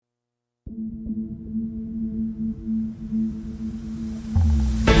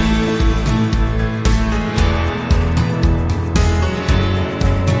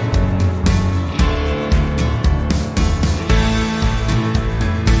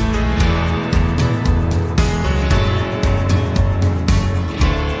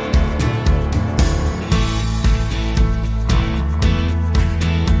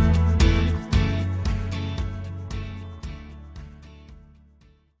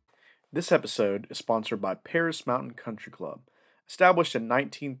This episode is sponsored by Paris Mountain Country Club. Established in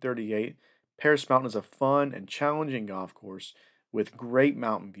 1938, Paris Mountain is a fun and challenging golf course with great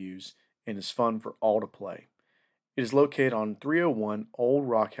mountain views and is fun for all to play. It is located on 301 Old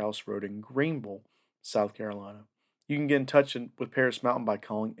Rock House Road in Greenville, South Carolina. You can get in touch with Paris Mountain by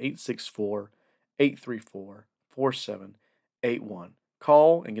calling 864-834-4781.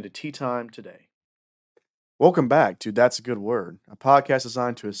 Call and get a tee time today. Welcome back to That's a Good Word, a podcast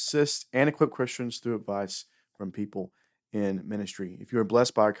designed to assist and equip Christians through advice from people in ministry. If you are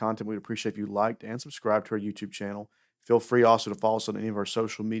blessed by our content, we'd appreciate if you liked and subscribed to our YouTube channel. Feel free also to follow us on any of our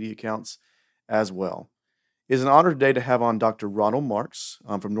social media accounts as well. It is an honor today to have on Dr. Ronald Marks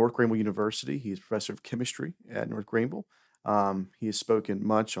from North Greenville University. He is professor of chemistry at North Greenville. He has spoken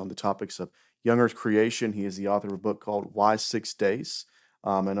much on the topics of young earth creation. He is the author of a book called Why 6 Days,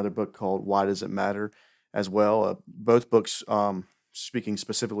 another book called Why Does It Matter as well. Both books speaking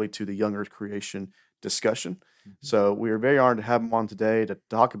specifically to the young earth creation discussion. Mm-hmm. So we are very honored to have him on today to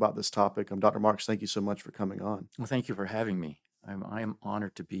talk about this topic. Dr. Marks, thank you so much for coming on. Well, thank you for having me. I am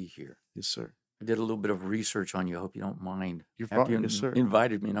honored to be here. Yes, sir. I did a little bit of research on you. I hope you don't mind. You're fine. Yes, sir.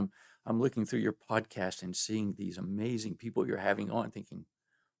 Invited me, and I'm looking through your podcast and seeing these amazing people you're having on, thinking,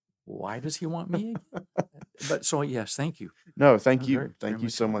 why does he want me? But so yes, thank you. No, thank you. Thank you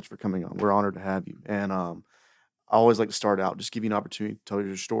so much for coming on. We're honored to have you. And I always like to start out, just give you an opportunity to tell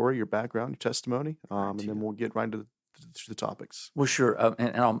your story, your background, your testimony, and then we'll get right into the topics. Well, sure.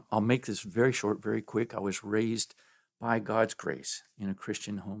 And I'll make this very short, very quick. I was raised by God's grace in a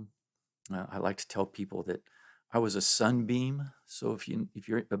Christian home. I like to tell people that I was a sunbeam. So if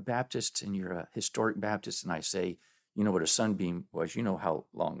you're a Baptist and you're a historic Baptist, and I say, you know what a sunbeam was, you know how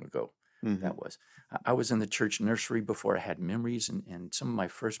long ago that was. I was in the church nursery before I had memories, and some of my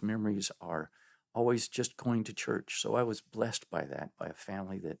first memories are always just going to church. So I was blessed by that, by a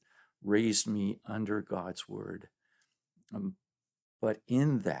family that raised me under God's word. But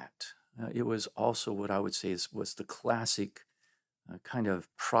in that, it was also what I would say was the classic kind of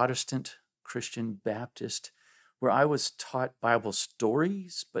Protestant Christian Baptist, where I was taught Bible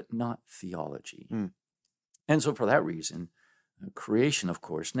stories, but not theology. And so for that reason, creation, of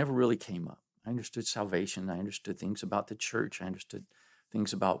course, never really came up. I understood salvation. I understood things about the church. I understood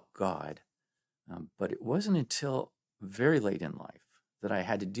things about God. But it wasn't until very late in life that I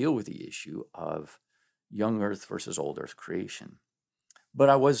had to deal with the issue of young earth versus old earth creation. But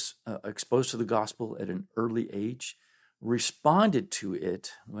I was exposed to the gospel at an early age, responded to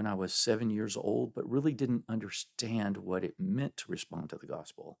it when I was 7 years old, but really didn't understand what it meant to respond to the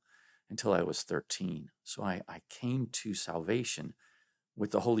gospel until I was 13. So I came to salvation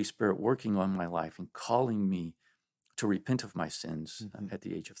with the Holy Spirit working on my life and calling me to repent of my sins at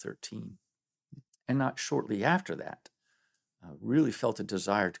the age of 13. And not shortly after that, really felt a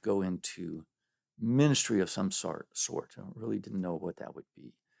desire to go into ministry of some sort. I really didn't know what that would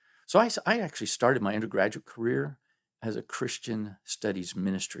be. So I actually started my undergraduate career as a Christian studies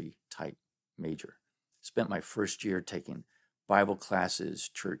ministry type major. Spent my first year taking Bible classes,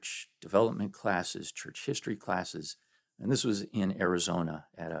 church development classes, church history classes, and this was in Arizona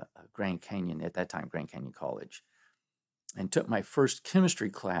at a Grand Canyon, at that time, Grand Canyon College. And took my first chemistry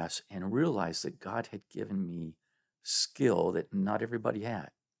class and realized that God had given me skill that not everybody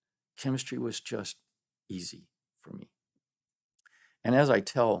had. Chemistry was just easy for me. And as I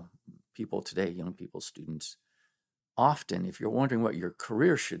tell people today, young people, students, often if you're wondering what your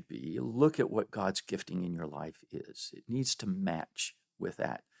career should be, look at what God's gifting in your life is. It needs to match with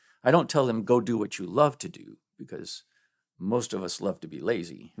that. I don't tell them go do what you love to do, because most of us love to be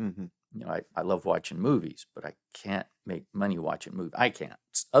lazy. You know, I love watching movies, but I can't make money watching movies. I can't.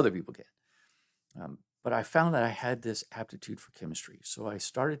 Other people can. But I found that I had this aptitude for chemistry. So I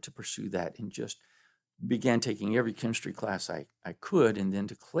started to pursue that and just began taking every chemistry class I could, and then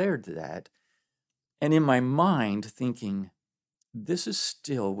declared that. And in my mind, thinking, this is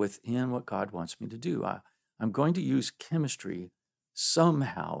still within what God wants me to do. I'm going to use chemistry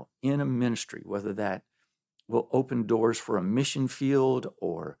somehow in a ministry, whether that will open doors for a mission field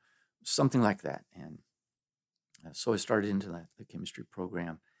or something like that. And so I started into the chemistry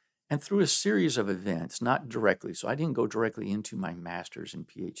program. And through a series of events, not directly, so I didn't go directly into my master's and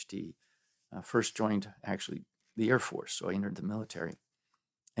PhD. First joined actually the Air Force, so I entered the military.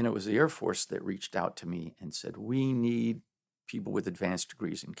 And it was the Air Force that reached out to me and said, we need people with advanced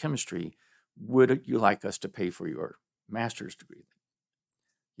degrees in chemistry. Would you like us to pay for your master's degree?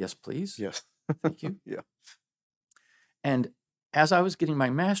 Yes, please. Yes. Thank you. Yeah. And as I was getting my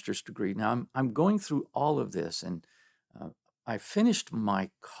master's degree, now I'm going through all of this, and I finished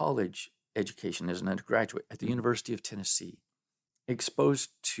my college education as an undergraduate at the University of Tennessee, exposed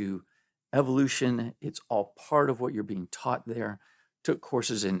to evolution. It's all part of what you're being taught there. Took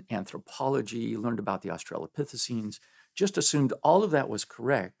courses in anthropology, learned about the Australopithecines, just assumed all of that was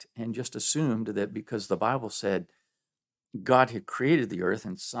correct, and just assumed that because the Bible said God had created the earth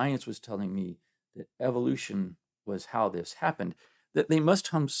and science was telling me that evolution was how this happened, that they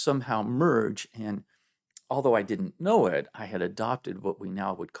must somehow merge. And although I didn't know it, I had adopted what we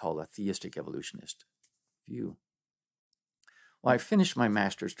now would call a theistic evolutionist view. Well, I finished my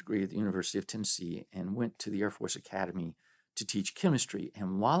master's degree at the University of Tennessee and went to the Air Force Academy to teach chemistry.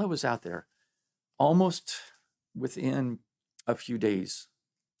 And while I was out there, almost within a few days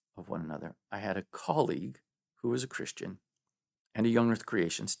of one another, I had a colleague who was a Christian and a young earth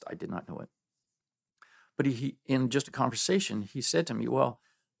creationist. I did not know it. But he, in just a conversation, he said to me, well,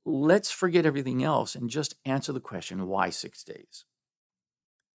 let's forget everything else and just answer the question, why 6 days?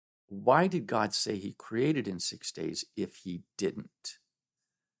 Why did God say he created in 6 days if he didn't?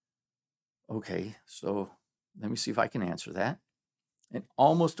 Okay, so let me see if I can answer that. And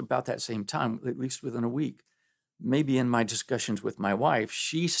almost about that same time, at least within a week, maybe in my discussions with my wife,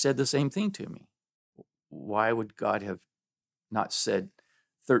 she said the same thing to me. Why would God have not said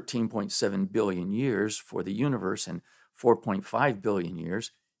 13.7 billion years for the universe and 4.5 billion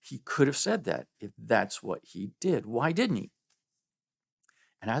years? He could have said that if that's what he did. Why didn't he?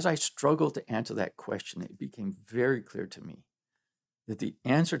 And as I struggled to answer that question, it became very clear to me that the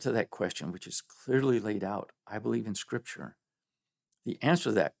answer to that question, which is clearly laid out, I believe, in Scripture, the answer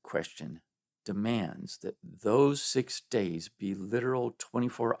to that question demands that those 6 days be literal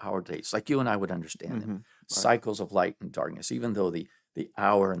 24-hour days, like you and I would understand them, cycles of light and darkness, even though the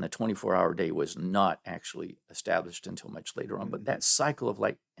hour and the 24-hour day was not actually established until much later on. But that cycle of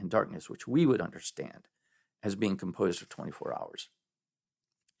light and darkness, which we would understand as being composed of 24 hours,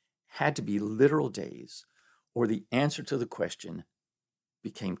 had to be literal days, or the answer to the question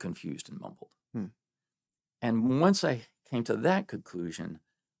became confused and mumbled. And once I came to that conclusion,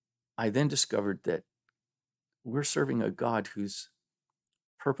 I then discovered that we're serving a God who's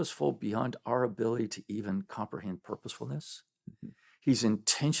purposeful beyond our ability to even comprehend purposefulness. He's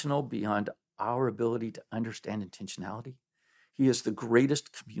intentional beyond our ability to understand intentionality. He is the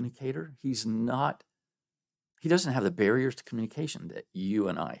greatest communicator. He doesn't have the barriers to communication that you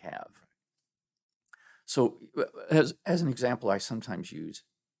and I have. So as an example I sometimes use,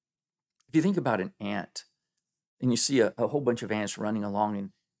 if you think about an ant and you see a whole bunch of ants running along,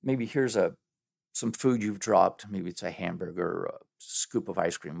 and maybe here's some food you've dropped, maybe it's a hamburger or a scoop of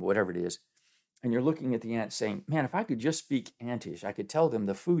ice cream, whatever it is, and you're looking at the ant saying, man, if I could just speak antish, I could tell them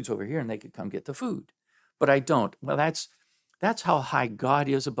the food's over here and they could come get the food. But I don't. Well, that's how high God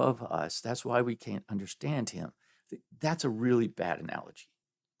is above us. That's why we can't understand him. That's a really bad analogy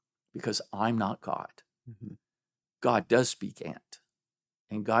because I'm not God. God does speak ant,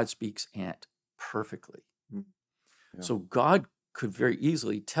 and God speaks ant perfectly. So God could very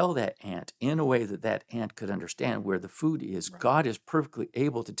easily tell that ant in a way that that ant could understand where the food is. God is perfectly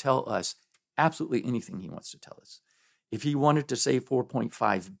able to tell us absolutely anything he wants to tell us. If he wanted to say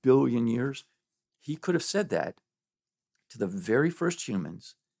 4.5 billion years, he could have said that to the very first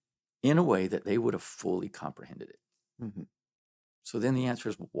humans in a way that they would have fully comprehended it. So then the answer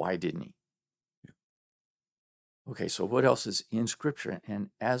is, why didn't he? Okay, so what else is in Scripture? And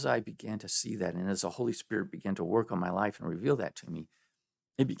as I began to see that, and as the Holy Spirit began to work on my life and reveal that to me,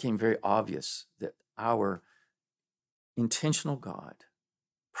 it became very obvious that our intentional God,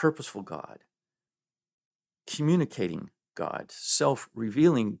 purposeful God, communicating God,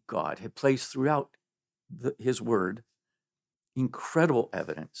 self-revealing God had placed throughout his word incredible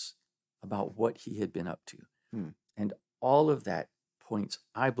evidence about what he had been up to. And all of that points,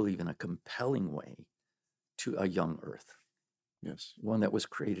 I believe, in a compelling way to a young earth. Yes. One that was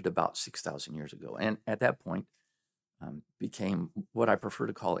created about 6,000 years ago. And at that point, became what I prefer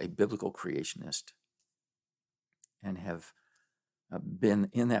to call a biblical creationist, and have been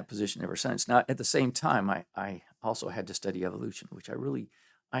in that position ever since. Now, at the same time, I also had to study evolution, which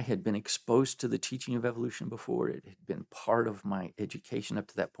I had been exposed to the teaching of evolution before. It had been part of my education up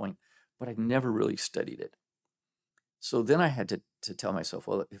to that point, but I'd never really studied it. So then I had to tell myself,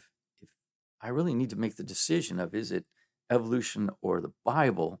 well, if I really need to make the decision of, is it evolution or the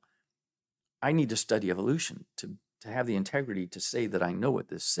Bible, I need to study evolution to have the integrity to say that I know what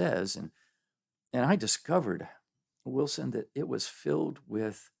this says. And I discovered, Wilson, that it was filled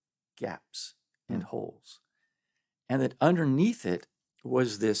with gaps and holes. And that underneath it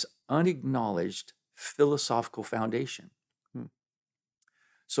was this unacknowledged philosophical foundation.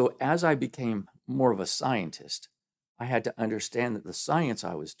 So as I became more of a scientist, I had to understand that the science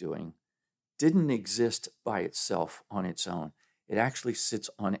I was doing didn't exist by itself on its own. it actually sits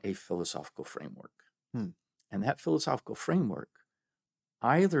on a philosophical framework. Hmm. And that philosophical framework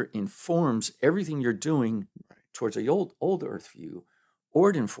either informs everything you're doing towards a old earth view, or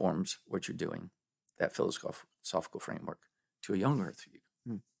it informs what you're doing, that philosophical framework, to a young earth view.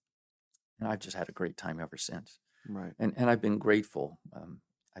 Hmm. And I've just had a great time ever since. Right. And I've been grateful.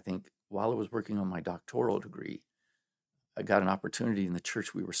 I think while I was working on my doctoral degree, I got an opportunity in the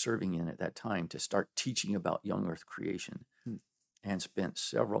church we were serving in at that time to start teaching about young earth creation, and spent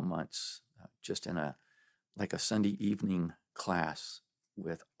several months just in a Sunday evening class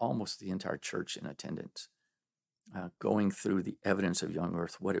with almost the entire church in attendance, going through the evidence of young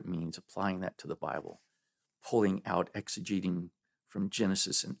earth, what it means, applying that to the Bible, pulling out, exegeting from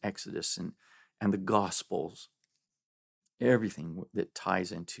Genesis and Exodus and the Gospels, everything that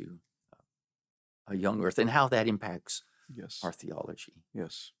ties into a young earth and how that impacts Yes. our theology.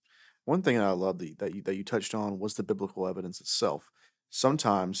 Yes. One thing I love that you touched on was the biblical evidence itself.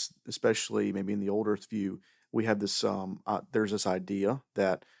 Sometimes, especially maybe in the old Earth view, we have this there's this idea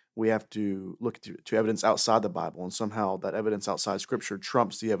that we have to look to evidence outside the Bible, and somehow that evidence outside Scripture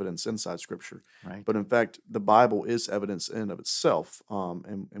trumps the evidence inside Scripture. Right. But in fact, the Bible is evidence in and of itself,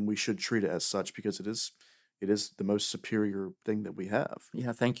 and we should treat it as such because it is the most superior thing that we have.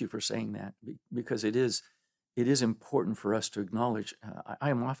 Yeah, thank you for saying that, because it is important for us to acknowledge. I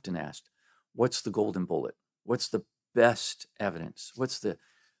am often asked, what's the golden bullet? What's the best evidence? What's the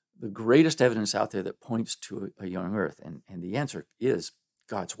greatest evidence out there that points to a young earth? And the answer is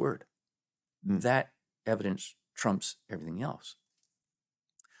God's word. That evidence trumps everything else,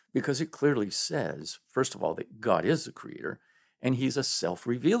 because it clearly says, first of all, that God is the creator, and he's a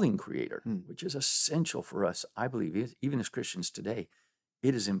self-revealing creator, which is essential for us, I believe, even as Christians today.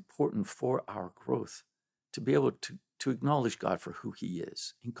 It is important for our growth to be able to acknowledge God for who he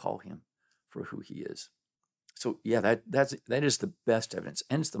is and call him for who he is. So yeah, that is the best evidence,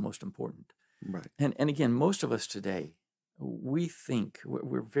 and it's the most important. Right. And again, most of us today, we think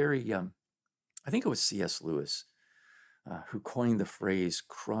we're very, I think it was C.S. Lewis who coined the phrase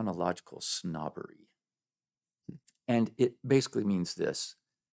chronological snobbery. And it basically means this: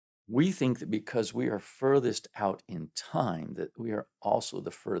 we think that because we are furthest out in time, that we are also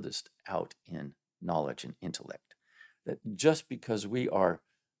the furthest out in knowledge and intellect. That just because we are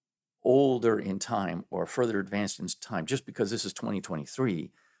older in time or further advanced in time, just because this is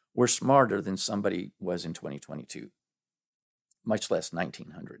 2023, we're smarter than somebody was in 2022, much less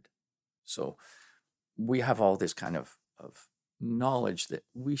 1900. So we have all this kind of knowledge that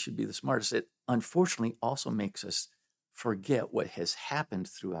we should be the smartest. It unfortunately also makes us forget what has happened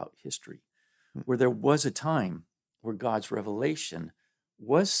throughout history, where there was a time where God's revelation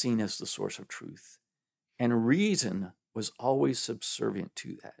was seen as the source of truth, and reason was always subservient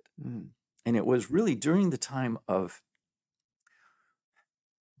to that. And it was really during the time of,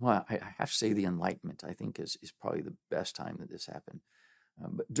 well, I have to say the Enlightenment, I think is probably the best time that this happened.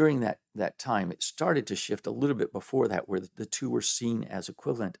 But during that time, it started to shift a little bit before that, where the two were seen as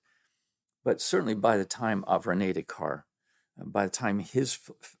equivalent. But certainly by the time of René Descartes, by the time his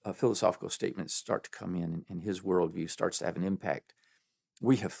philosophical statements start to come in and his worldview starts to have an impact,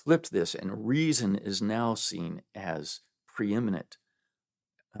 we have flipped this, and reason is now seen as preeminent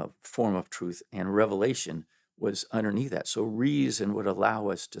form of truth, and revelation was underneath that. So reason would allow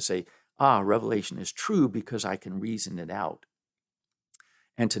us to say, revelation is true because I can reason it out.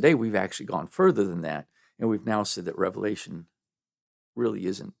 And today we've actually gone further than that, and we've now said that revelation really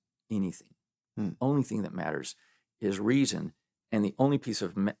isn't anything. The only thing that matters is reason, and the only piece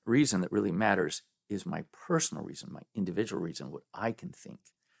of reason that really matters is my personal reason, my individual reason, what I can think.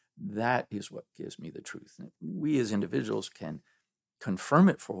 That is what gives me the truth. And we as individuals can confirm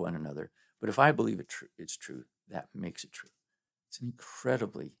it for one another, but if I believe it's true, that makes it true. It's an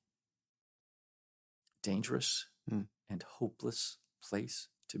incredibly dangerous and hopeless place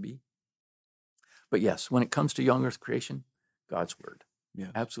to be. But yes, when it comes to young earth creation, God's word.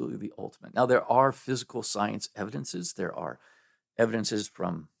 Yes. Absolutely the ultimate. Now, there are physical science evidences. There are evidences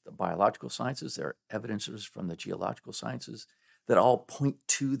from the biological sciences. There are evidences from the geological sciences that all point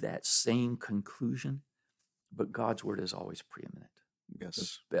to that same conclusion. But God's word is always preeminent.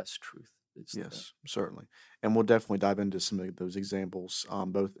 Yes. The best truth. Yes, certainly. And we'll definitely dive into some of those examples,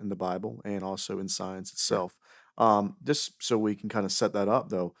 both in the Bible and also in science itself. Just so we can kind of set that up,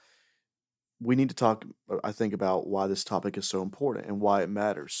 though, we need to talk, I think, about why this topic is so important and why it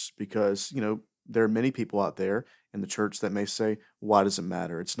matters. Because, there are many people out there in the church that may say, why does it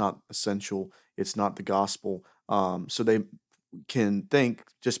matter? It's not essential. It's not the gospel. So they can think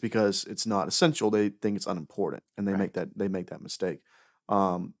just because it's not essential, they think it's unimportant, and they make that mistake.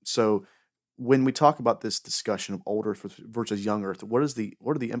 So when we talk about this discussion of old earth versus young earth, what are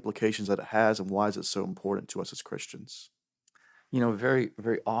the implications that it has, and why is it so important to us as Christians? Very,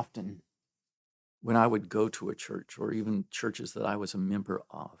 very often when I would go to a church or even churches that I was a member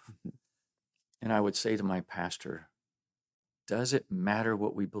of, and I would say to my pastor, does it matter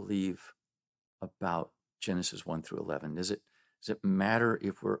what we believe about Genesis 1 through 11? Does it matter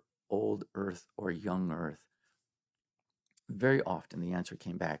if we're old earth or young earth? Very often the answer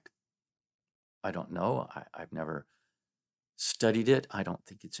came back, I don't know. I've never studied it. I don't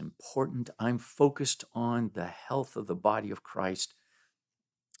think it's important. I'm focused on the health of the body of Christ.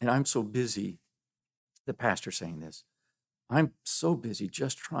 And I'm so busy, the pastor saying this, I'm so busy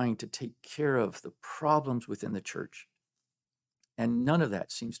just trying to take care of the problems within the church. And none of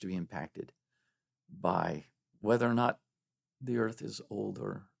that seems to be impacted by whether or not the earth is old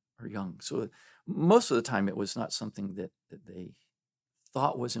or young. So most of the time it was not something that they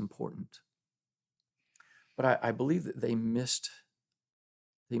thought was important. But I believe that they missed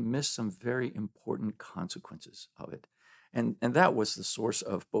some very important consequences of it. And that was the source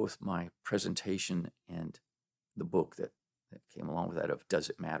of both my presentation and the book that came along with that of Does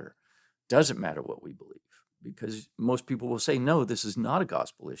It Matter? Does it matter what we believe? Because most people will say, no, this is not a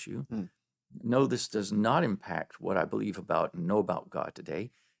gospel issue. No, this does not impact what I believe about and know about God today.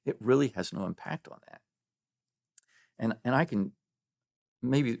 It really has no impact on that. And I can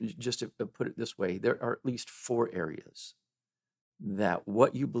maybe just to put it this way, there are at least 4 areas that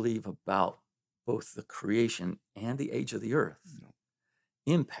what you believe about both the creation and the age of the earth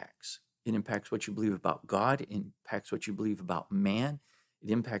impacts. It impacts what you believe about God, it impacts what you believe about man,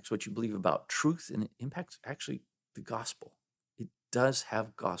 it impacts what you believe about truth, and it impacts actually the gospel. It does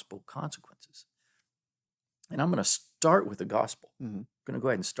have gospel consequences. And I'm going to start with the gospel. I'm going to go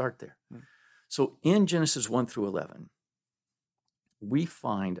ahead and start there. So in Genesis 1 through 11, we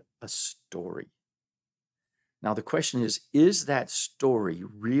find a story. Now, the question is that story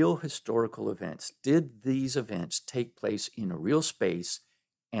real historical events? Did these events take place in a real space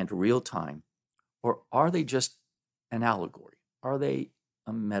and real time? Or are they just an allegory? Are they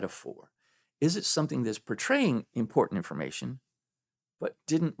a metaphor? Is it something that's portraying important information, but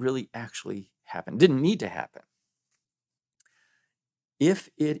didn't really actually happen, didn't need to happen? If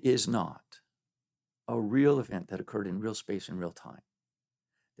it is not a real event that occurred in real space and real time,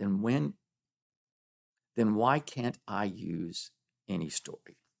 then why can't I use any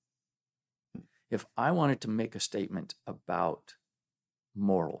story? If I wanted to make a statement about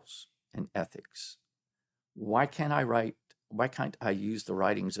morals and ethics, why can't I use the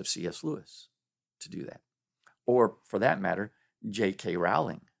writings of C.S. Lewis to do that? Or for that matter, J.K.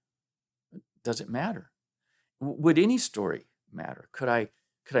 Rowling? Does it matter? Would any story matter? Could I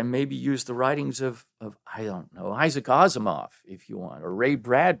maybe use the writings of I don't know, Isaac Asimov, if you want, or Ray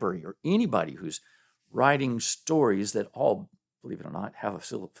Bradbury, or anybody who's writing stories that all, believe it or not, have a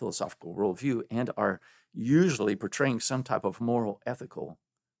philosophical worldview and are usually portraying some type of moral, ethical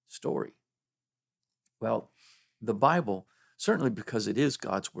story? Well, the Bible, certainly because it is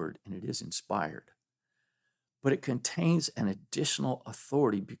God's word and it is inspired, but it contains an additional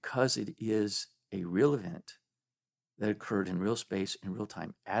authority because it is a real event that occurred in real space and real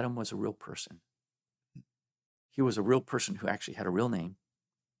time. Adam was a real person. He was a real person who actually had a real name,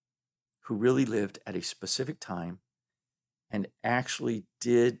 who really lived at a specific time and actually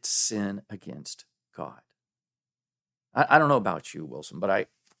did sin against God. I don't know about you, Wilson, but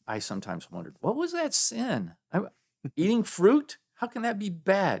I sometimes wondered, what was that sin? Eating fruit? How can that be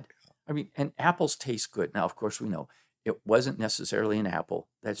bad? I mean, and apples taste good. Now, of course, we know it wasn't necessarily an apple.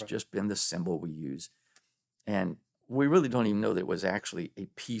 That's just been the symbol we use. And we really don't even know that it was actually a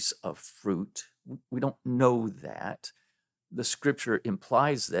piece of fruit. We don't know that. The scripture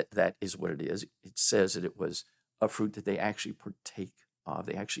implies that that is what it is. It says that it was a fruit that they actually partake of.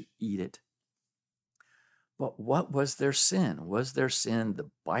 They actually eat it. But what was their sin? Was their sin the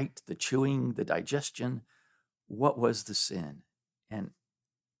bite, the chewing, the digestion? What was the sin? And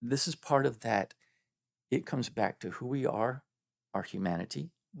this is part of that. It comes back to who we are, our humanity.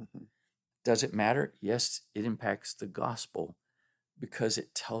 Does it matter? Yes, it impacts the gospel because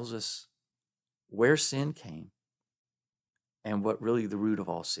it tells us where sin came and what really the root of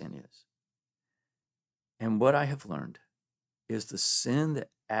all sin is. And what I have learned is the sin that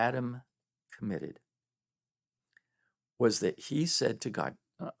Adam committed was that he said to God,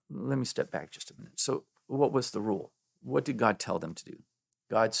 let me step back just a minute. So what was the rule? What did God tell them to do?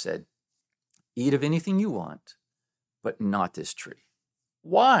 God said, eat of anything you want, but not this tree.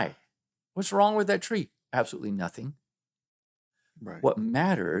 Why? What's wrong with that tree? Absolutely nothing. Right. What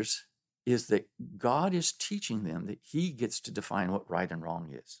matters is that God is teaching them that he gets to define what right and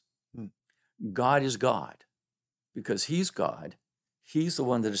wrong is. God is God. Because he's God, he's the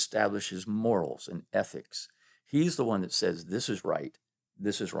one that establishes morals and ethics. He's the one that says this is right,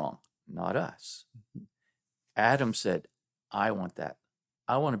 this is wrong, not us. Adam said, I want that.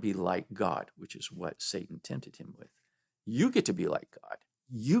 I want to be like God, which is what Satan tempted him with. You get to be like God.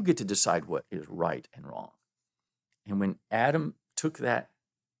 You get to decide what is right and wrong. And when Adam took that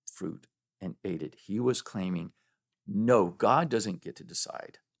fruit and ate it, he was claiming, no, God doesn't get to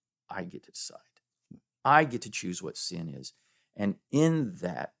decide. I get to decide. I get to choose what sin is. And in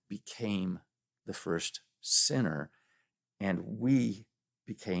that became the first sinner, and we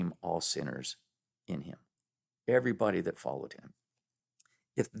became all sinners in him. Everybody that followed him.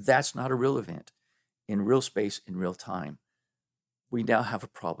 If that's not a real event, in real space, in real time, we now have a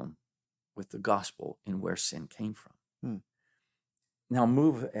problem with the gospel and where sin came from. Now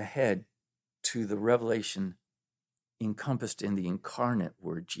move ahead to the revelation encompassed in the incarnate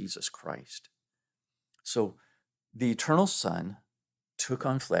word, Jesus Christ. So the eternal Son took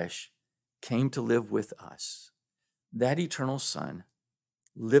on flesh, came to live with us. That eternal Son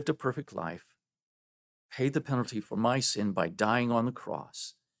lived a perfect life, paid the penalty for my sin by dying on the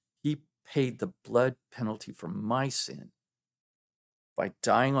cross. He paid the blood penalty for my sin by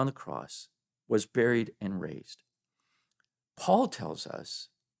dying on the cross, was buried and raised. Paul tells us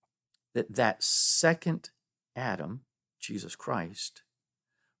that that second Adam, Jesus Christ,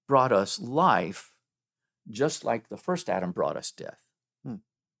 brought us life just like the first Adam brought us death.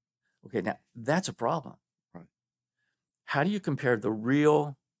 Okay, now that's a problem. Right. How do you compare the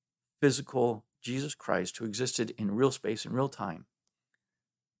real physical Jesus Christ who existed in real space and real time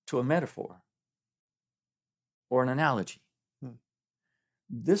to a metaphor or an analogy?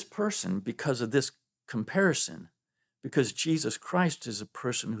 This person, because of this comparison, because Jesus Christ is a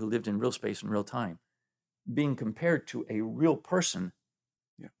person who lived in real space and real time, being compared to a real person,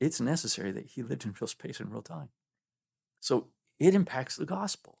 it's necessary that he lived in real space and real time. So it impacts the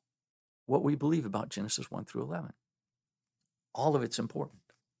gospel, what we believe about Genesis 1 through 11. All of it's important.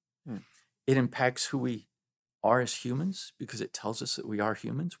 It impacts who we are as humans because it tells us that we are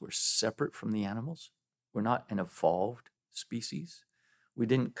humans. We're separate from the animals. We're not an evolved species. We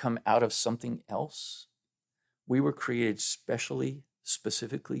didn't come out of something else. We were created specially,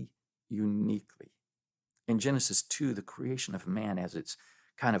 specifically, uniquely. In Genesis 2, the creation of man, as it's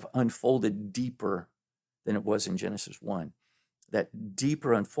kind of unfolded deeper than it was in Genesis 1, that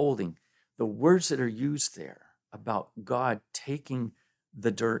deeper unfolding, the words that are used there about God taking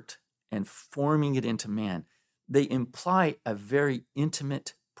the dirt and forming it into man, they imply a very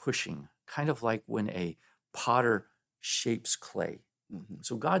intimate pushing, kind of like when a potter shapes clay.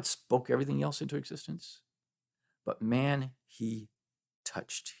 So God spoke everything else into existence, but man, he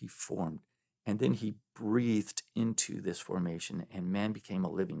touched, he formed, and then he breathed into this formation, and man became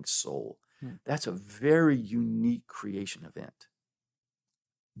a living soul. That's a very unique creation event.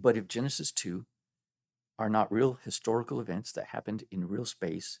 But if Genesis 2 are not real historical events that happened in real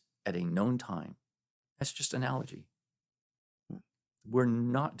space at a known time, that's just analogy. We're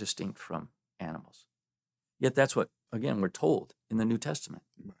not distinct from animals. Yet that's what, again, we're told in the New Testament.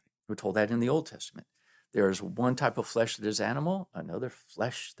 We're told that in the Old Testament. There is one type of flesh that is animal, another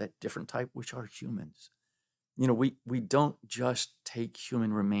flesh, that different type, which are humans. You know, we don't just take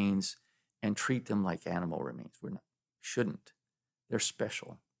human remains and treat them like animal remains. Shouldn't. They're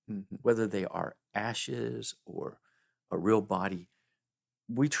special. Whether they are ashes or a real body,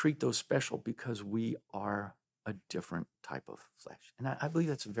 we treat those special because we are a different type of flesh. And I believe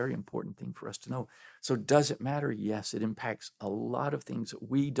that's a very important thing for us to know. So does it matter? Yes, it impacts a lot of things that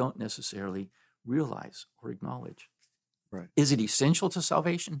we don't necessarily realize or acknowledge. Right. Is it essential to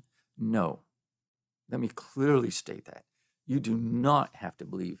salvation? No. Let me clearly state that. You do not have to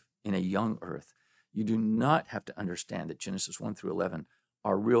believe in a young earth. You do not have to understand that Genesis 1 through 11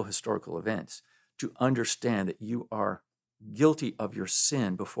 are real historical events to understand that you are guilty of your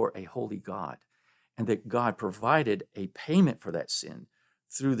sin before a holy God, and that God provided a payment for that sin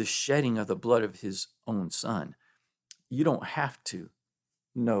through the shedding of the blood of his own Son. You don't have to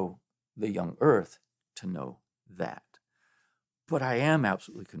know the young earth to know that. But I am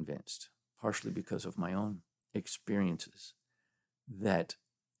absolutely convinced, partially because of my own experiences, that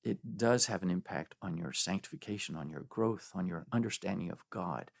it does have an impact on your sanctification, on your growth, on your understanding of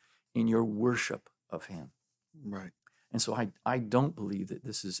God, in your worship of him. Right. And so I don't believe that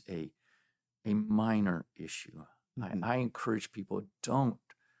this is a minor issue. I encourage people, don't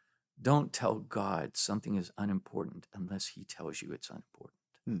tell God something is unimportant unless he tells you it's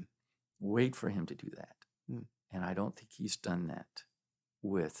unimportant. Wait for him to do that. And I don't think he's done that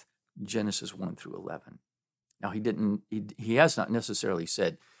with Genesis 1 through 11. Now, he has not necessarily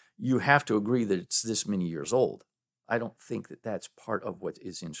said, you have to agree that it's this many years old. I don't think that that's part of what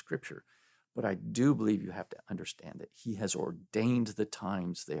is in Scripture. But I do believe you have to understand that he has ordained the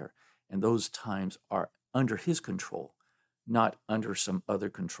times there, and those times are under his control, not under some other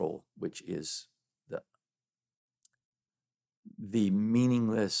control, which is the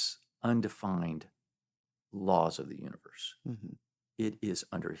meaningless, undefined laws of the universe. Mm-hmm. It is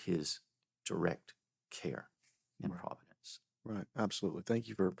under his direct care and providence. Right. Absolutely. Thank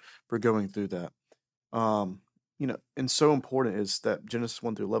you for going through that. And so important is that Genesis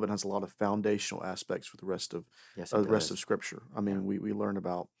 1 through 11 has a lot of foundational aspects for the rest of Yes, the rest of Scripture. I mean, we learn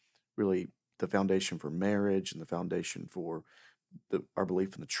about really the foundation for marriage and the foundation for our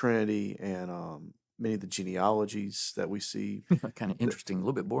belief in the Trinity and many of the genealogies that we see. Kind of interesting, a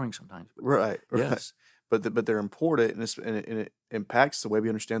little bit boring sometimes. But Right. yes. But they're important, and it impacts the way we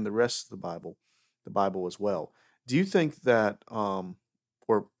understand the rest of the Bible as well. Do you think that,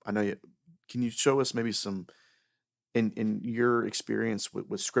 or I know can you show us maybe some in your experience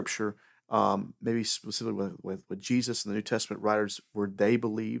with Scripture, maybe specifically with Jesus and the New Testament writers, were they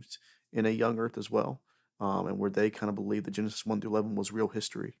believed in a young Earth as well, and were they kind of believed that Genesis 1 through 11 was real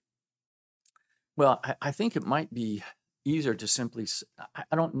history? Well, I think it might be easier to simply,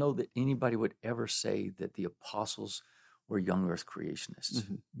 I don't know that anybody would ever say that the apostles were young earth creationists,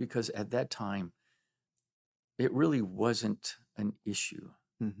 Mm-hmm. because at that time, it really wasn't an issue.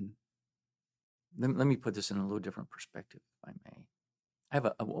 Mm-hmm. Let me put this in a little different perspective, if I may. I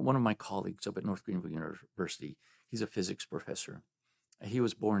have one of my colleagues up at North Greenville University. He's a physics professor. He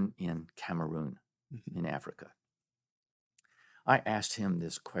was born in Cameroon, Mm-hmm. in Africa. I asked him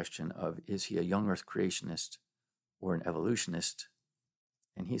this question of, is he a young earth creationist or an evolutionist?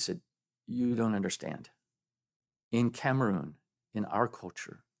 And he said, you don't understand. In Cameroon, in our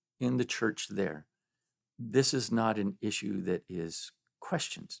culture, in the church there, this is not an issue that is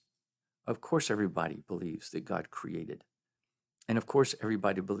questioned. Of course, everybody believes that God created. And of course,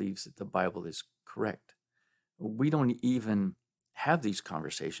 everybody believes that the Bible is correct. We don't even have these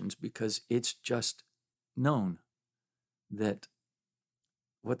conversations because it's just known that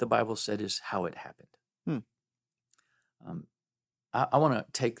what the Bible said is how it happened. I want to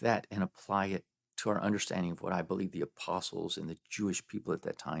take that and apply it to our understanding of what I believe the apostles and the Jewish people at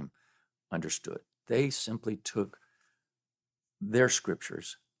that time understood. They simply took their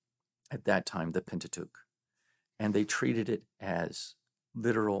scriptures at that time, the Pentateuch, and they treated it as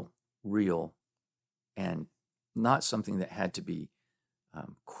literal, real, and not something that had to be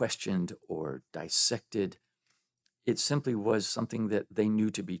questioned or dissected. It simply was something that they knew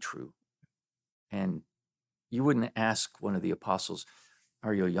to be true. And you wouldn't ask one of the apostles,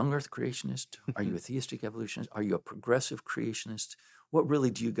 are you a young earth creationist? Are you a theistic evolutionist? Are you a progressive creationist? What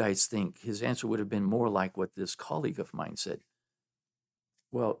really do you guys think? His answer would have been more like what this colleague of mine said.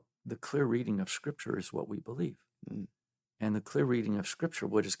 Well, the clear reading of Scripture is what we believe. Mm. And the clear reading of Scripture,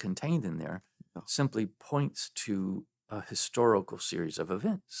 what is contained in there, simply points to a historical series of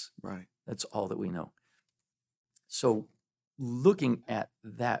events. Right. That's all that we know. So looking at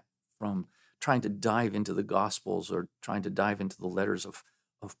that from trying to dive into the Gospels or trying to dive into the letters of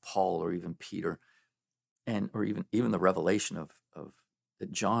Paul or even Peter, or even the revelation of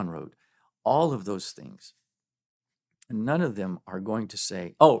that John wrote, all of those things, none of them are going to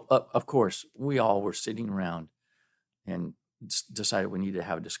say, oh, of course, we all were sitting around and decided we need to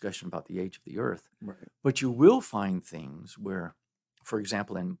have a discussion about the age of the earth. Right. But you will find things where, for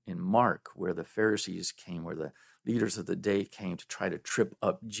example, in Mark, where the Pharisees came, where the leaders of the day came to try to trip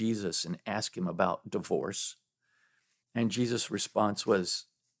up Jesus and ask him about divorce. And Jesus' response was,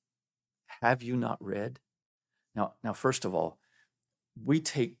 have you not read? Now, first of all, we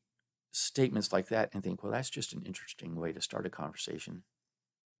take statements like that and think, well, that's just an interesting way to start a conversation.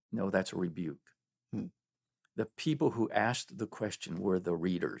 No, that's a rebuke. The people who asked the question were the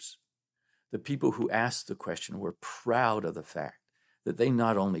readers. The people who asked the question were proud of the fact that they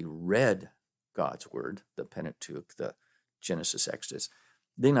not only read God's word, the Pentateuch, the Genesis, Exodus,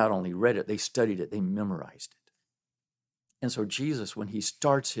 they not only read it, they studied it, they memorized it. And so Jesus, when he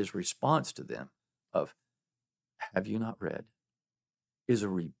starts his response to them of, have you not read, is a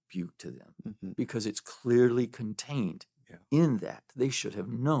rebuke to them because it's clearly contained in that. They should have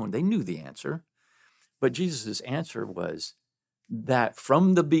known. They knew the answer. But Jesus' answer was that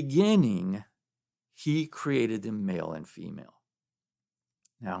from the beginning, he created them male and female.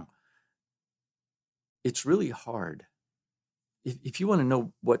 Now, it's really hard. If you want to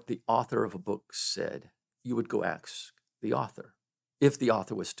know what the author of a book said, you would go ask the author, if the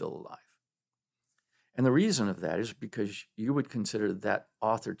author was still alive. And the reason of that is because you would consider that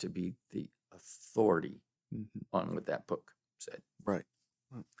author to be the authority on what that book said. Right.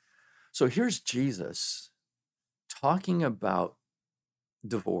 So here's Jesus talking about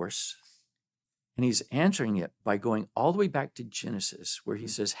divorce, and he's answering it by going all the way back to Genesis, where he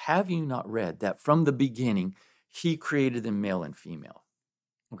says, have you not read that from the beginning he created them male and female?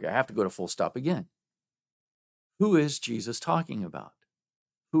 Okay, I have to go to full stop again. Who is Jesus talking about?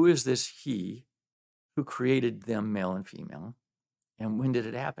 Who is this he who created them male and female? And when did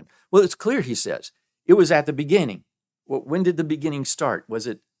it happen? Well, it's clear, he says. It was at the beginning. Well, when did the beginning start? Was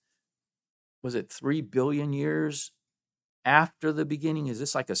it 3 billion years after the beginning? Is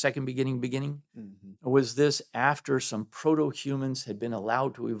this like a second beginning? Or was this after some proto-humans had been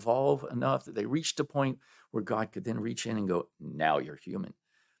allowed to evolve enough that they reached a point where God could then reach in and go, now you're human?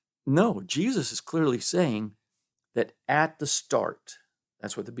 No, Jesus is clearly saying that at the start,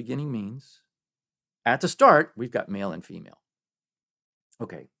 that's what the beginning means. At the start, we've got male and female.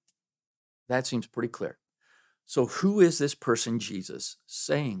 Okay, that seems pretty clear. So who is this person, Jesus,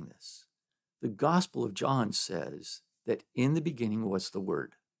 saying this? The Gospel of John says that in the beginning was the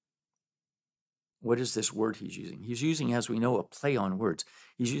Word. What is this word he's using? He's using, as we know, a play on words.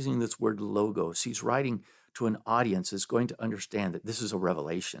 He's using this word logos. He's writing to an audience that's going to understand that this is a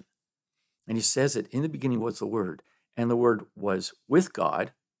revelation. And he says that in the beginning was the Word, and the Word was with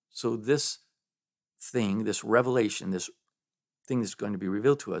God. So this thing, this revelation, this thing that's going to be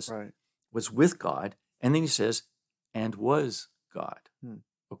revealed to us, was with God. And then he says, and was God.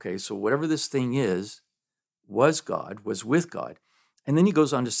 Okay, so whatever this thing is, was God, was with God. And then he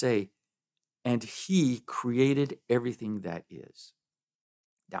goes on to say, and he created everything that is.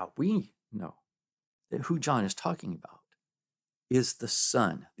 Now we know that who John is talking about is the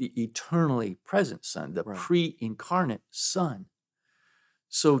Son, the eternally present Son, the pre-incarnate Son.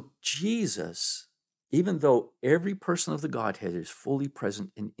 So Jesus, even though every person of the Godhead is fully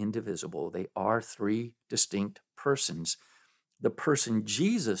present and indivisible, they are three distinct persons. The person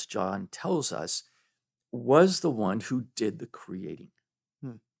Jesus, John tells us, was the one who did the creating.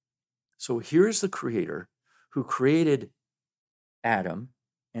 So here's the Creator who created Adam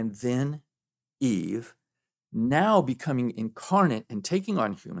and then Eve, now becoming incarnate and taking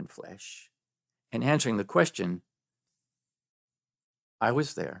on human flesh and answering the question, I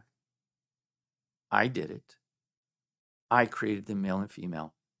was there. I did it. I created them male and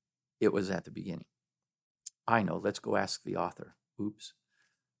female. It was at the beginning. I know. Let's go ask the author. Oops.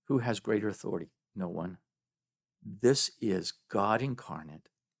 Who has greater authority? No one. This is God incarnate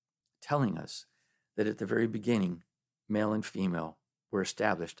telling us that at the very beginning, male and female were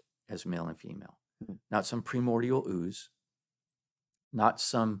established as male and female. Not some primordial ooze, not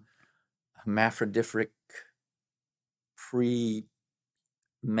some hermaphroditic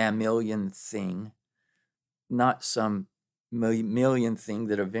pre-mammalian thing, not some mammalian thing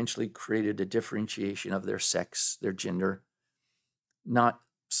that eventually created a differentiation of their sex, their gender, not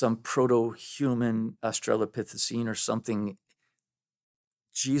some proto-human Australopithecine or something.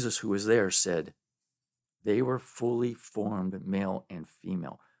 Jesus, who was there, said they were fully formed male and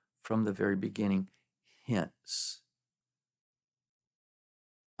female from the very beginning. Hence,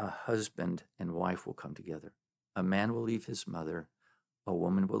 a husband and wife will come together. A man will leave his mother, a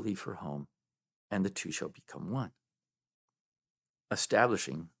woman will leave her home, and the two shall become one.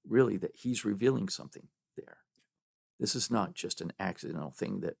 Establishing really that he's revealing something there. This is not just an accidental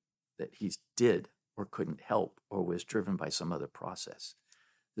thing that he did or couldn't help or was driven by some other process.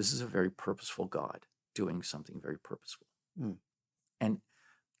 This is a very purposeful God doing something very purposeful. And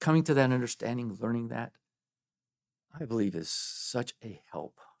coming to that understanding, learning that, I believe is such a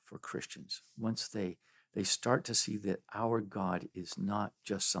help for Christians once they start to see that our God is not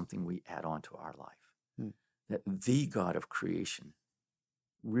just something we add on to our life, that the God of creation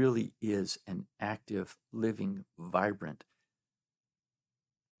really is an active, living, vibrant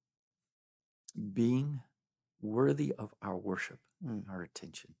being worthy of our worship, our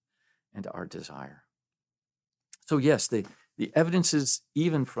attention, and our desire. So yes, the evidences,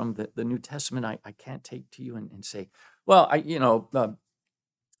 even from the New Testament, I can't take to you and say, well,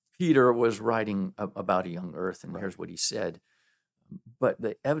 Peter was writing about a young earth, and here's what he said. But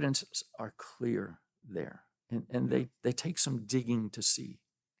the evidences are clear there, and they take some digging to see,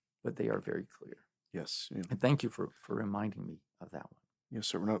 but they are very clear. Yes. Yeah. And thank you for reminding me of that one. Yes,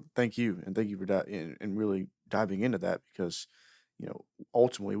 sir. No, thank you, and thank you for that, and really diving into that, because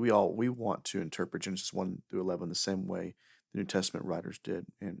ultimately we want to interpret Genesis 1-11 the same way the New Testament writers did,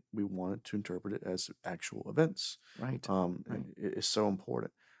 and we wanted to interpret it as actual events. Right. It is so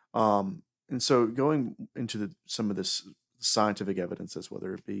important. And so going into some of this scientific evidences,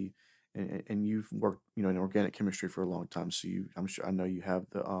 whether it be, and you've worked in organic chemistry for a long time, so I know you have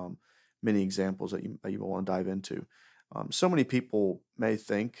the many examples that you want to dive into. So many people may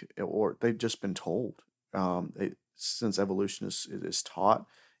think, or they've just been told, since evolution is taught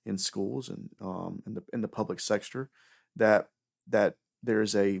in schools and in the public sector, that that there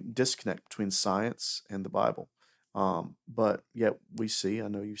is a disconnect between science and the Bible. But yet we see, I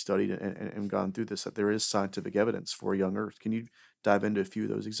know you've studied and gone through this, that there is scientific evidence for a young Earth. Can you dive into a few of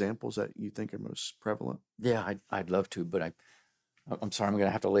those examples that you think are most prevalent? Yeah, I'd love to, but I'm sorry, I'm going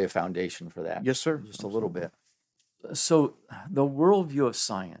to have to lay a foundation for that. Yes, sir. Just a little Absolutely. bit. So, the worldview of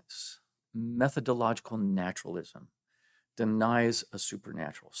science, methodological naturalism, denies a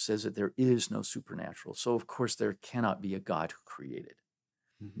supernatural, says that there is no supernatural. So, of course, there cannot be a God who created.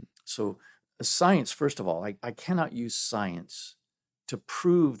 Mhm. So, science, first of all, I cannot use science to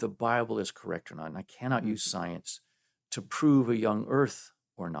prove the Bible is correct or not. And I cannot use science to prove a young earth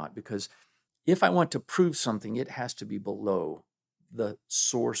or not, because if I want to prove something, it has to be below the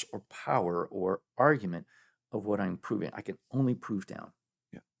source or power or argument of what I'm proving. I can only prove down.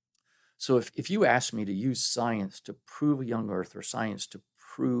 Yeah. So if you ask me to use science to prove a young earth or science to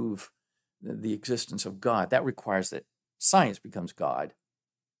prove the existence of God, that requires that science becomes God,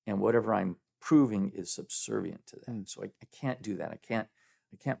 and whatever I'm proving is subservient to that. So I can't do that. I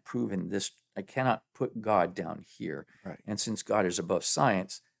can't prove in this. I cannot put God down here. Right. And since God is above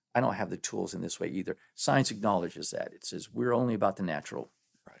science, I don't have the tools in this way either. Science acknowledges that. It says we're only about the natural.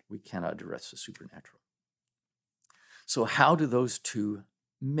 Right. We cannot address the supernatural. So how do those two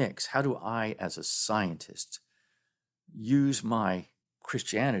mix? How do I, as a scientist, use my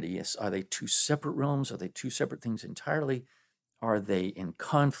Christianity? Are they two separate realms? Are they two separate things entirely? Are they in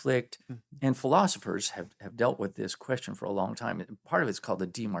conflict? And philosophers have dealt with this question for a long time. Part of it's called the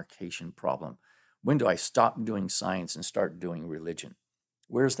demarcation problem. When do I stop doing science and start doing religion?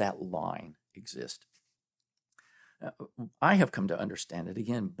 Where's that line exist? I have come to understand it,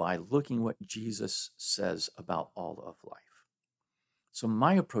 again, by looking what Jesus says about all of life. So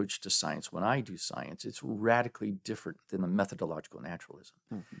my approach to science, when I do science, it's radically different than the methodological naturalism.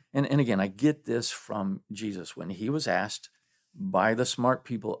 And again, I get this from Jesus when he was asked by the smart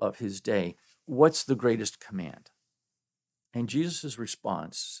people of his day, what's the greatest command? And Jesus'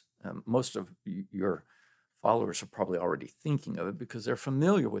 response, most of your followers are probably already thinking of it because they're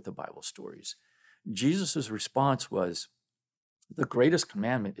familiar with the Bible stories. Jesus' response was, the greatest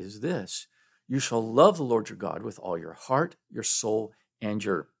commandment is this: you shall love the Lord your God with all your heart, your soul, and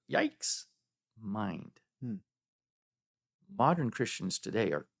your, yikes, mind. Modern Christians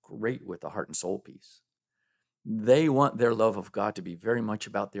today are great with the heart and soul piece. They want their love of God to be very much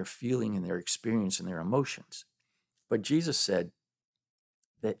about their feeling and their experience and their emotions. But Jesus said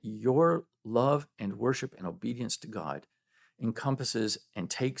that your love and worship and obedience to God encompasses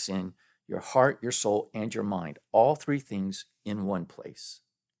and takes in your heart, your soul, and your mind, all three things in one place.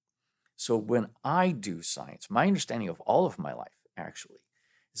 So when I do science, my understanding of all of my life actually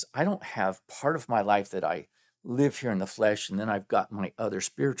is I don't have part of my life that I live here in the flesh and then I've got my other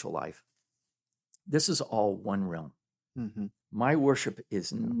spiritual life. This is all one realm. My worship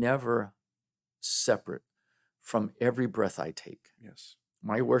is never separate from every breath I take. Yes.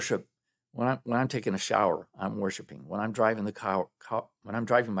 My worship, when I'm taking a shower, I'm worshiping. When I'm driving my car,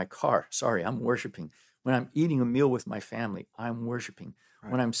 I'm worshiping. When I'm eating a meal with my family, I'm worshiping.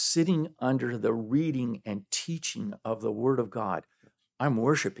 Right. When I'm sitting under the reading and teaching of the Word of God, I'm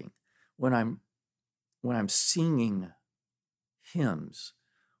worshiping. When I'm singing hymns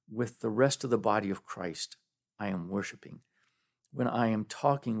with the rest of the body of Christ, I am worshiping. When I am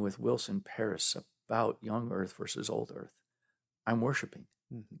talking with Wilson Paris about young earth versus old earth, I'm worshiping.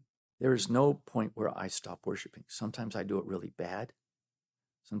 There is no point where I stop worshiping. Sometimes I do it really bad.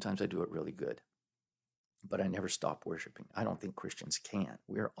 Sometimes I do it really good. But I never stop worshiping. I don't think Christians can.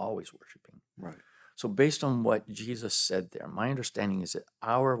 We're always worshiping. Right. So based on what Jesus said there, my understanding is that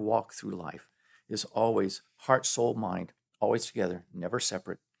our walk through life is always heart, soul, mind, always together, never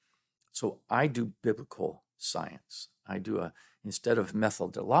separate. So I do biblical science. I do instead of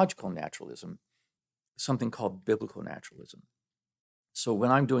methodological naturalism, something called biblical naturalism. So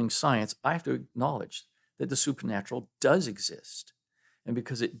when I'm doing science, I have to acknowledge that the supernatural does exist. And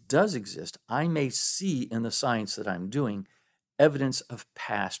because it does exist, I may see in the science that I'm doing evidence of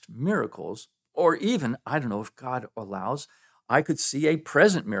past miracles, or even, I don't know if God allows, I could see a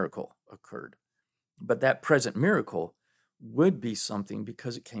present miracle occurred. But that present miracle would be something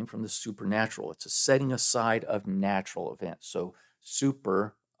because it came from the supernatural. It's a setting aside of natural events. So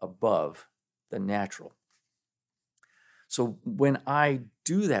super above the natural. So when I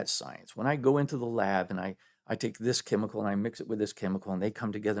do that science, when I go into the lab and I take this chemical and I mix it with this chemical and they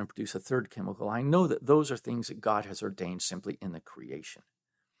come together and produce a third chemical, I know that those are things that God has ordained simply in the creation.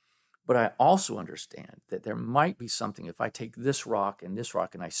 But I also understand that there might be something if I take this rock and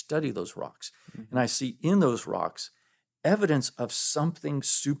I study those rocks, and I see in those rocks evidence of something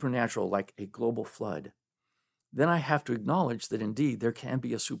supernatural like a global flood, then I have to acknowledge that indeed there can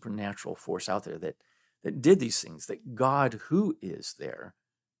be a supernatural force out there that did these things, that God who is there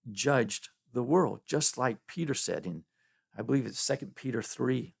judged the world, just like Peter said in, I believe it's 2 Peter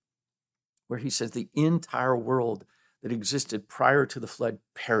 3, where he says the entire world that existed prior to the flood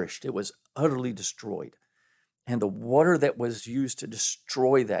perished. It was utterly destroyed. And the water that was used to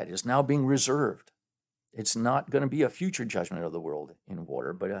destroy that is now being reserved. It's not going to be a future judgment of the world in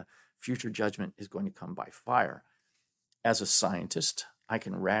water, but a future judgment is going to come by fire. As a scientist, I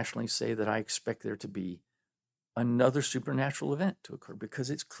can rationally say that I expect there to be another supernatural event to occur because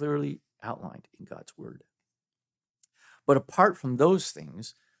it's clearly outlined in God's word. But apart from those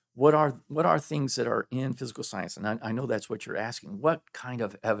things, what are things that are in physical science? And I know that's what you're asking. What kind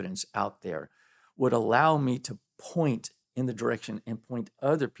of evidence out there would allow me to point in the direction and point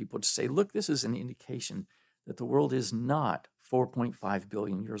other people to say, look, this is an indication that the world is not 4.5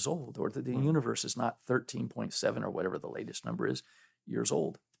 billion years old, or that the universe is not 13.7 or whatever the latest number is years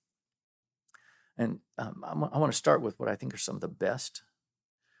old. And I want to start with what I think are some of the best.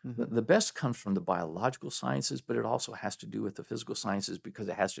 The best comes from the biological sciences, but it also has to do with the physical sciences because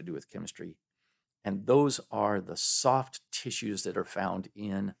it has to do with chemistry. And those are the soft tissues that are found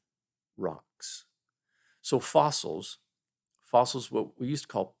in rocks. So fossils, what we used to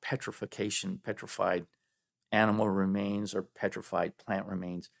call petrification, petrified animal remains or petrified plant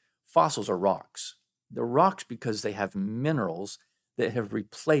remains. Fossils are rocks. They're rocks because they have minerals that have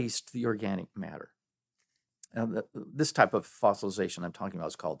replaced the organic matter. Now, this type of fossilization I'm talking about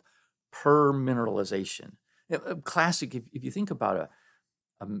is called permineralization. Classic, if you think about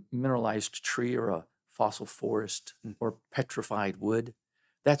a mineralized tree or a fossil forest or petrified wood,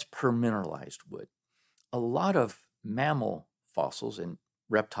 that's permineralized wood. A lot of mammal fossils and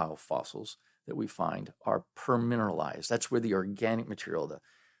reptile fossils that we find are permineralized. That's where the organic material,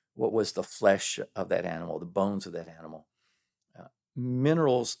 what was the flesh of that animal, the bones of that animal,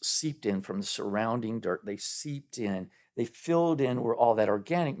 minerals seeped in from the surrounding dirt. They seeped in, they filled in where all that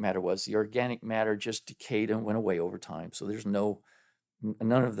organic matter was. The organic matter just decayed and went away over time. So there's none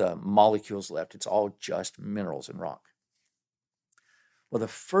of the molecules left. It's all just minerals and rock. Well, the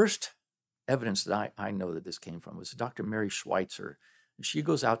first evidence that I know that this came from was Dr. Mary Schweitzer. She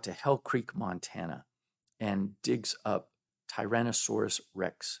goes out to Hell Creek, Montana, and digs up Tyrannosaurus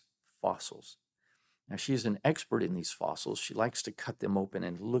rex fossils. Now, she's an expert in these fossils. She likes to cut them open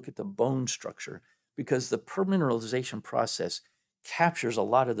and look at the bone structure because the permineralization process captures a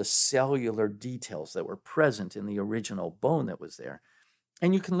lot of the cellular details that were present in the original bone that was there.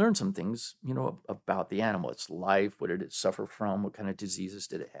 And you can learn some things, about the animal, its life, what did it suffer from, what kind of diseases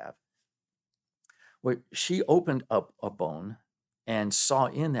did it have. Well, she opened up a bone and saw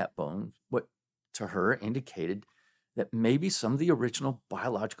in that bone what to her indicated that maybe some of the original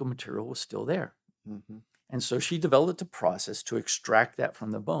biological material was still there. And so she developed a process to extract that from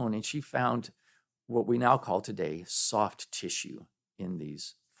the bone, and she found what we now call today soft tissue in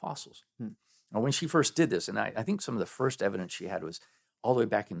these fossils. Now, when she first did this, and I think some of the first evidence she had was all the way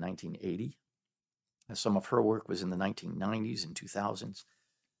back in 1980. Some of her work was in the 1990s and 2000s.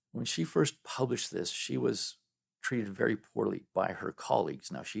 When she first published this, she was treated very poorly by her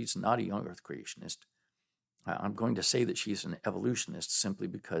colleagues. Now, she's not a young earth creationist. I'm going to say that she's an evolutionist simply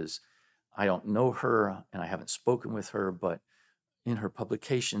because I don't know her and I haven't spoken with her, but in her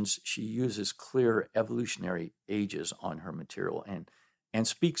publications, she uses clear evolutionary ages on her material and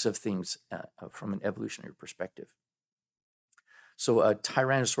speaks of things from an evolutionary perspective. So a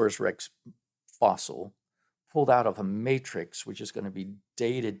Tyrannosaurus rex fossil pulled out of a matrix, which is going to be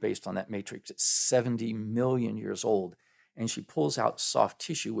dated based on that matrix at 70 million years old. And she pulls out soft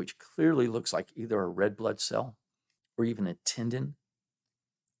tissue, which clearly looks like either a red blood cell or even a tendon,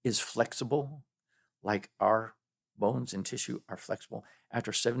 is flexible, like our bones and tissue are flexible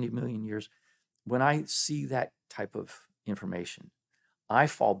after 70 million years. When I see that type of information, I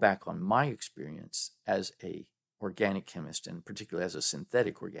fall back on my experience as a organic chemist, and particularly as a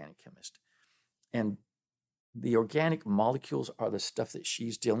synthetic organic chemist. And the organic molecules are the stuff that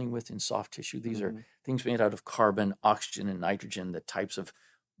she's dealing with in soft tissue. These are things made out of carbon, oxygen, and nitrogen, the types of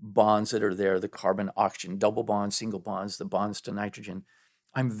bonds that are there, the carbon, oxygen, double bonds, single bonds, the bonds to nitrogen.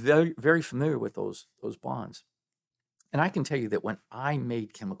 I'm very, very familiar with those bonds. And I can tell you that when I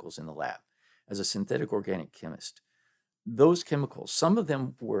made chemicals in the lab as a synthetic organic chemist, those chemicals, some of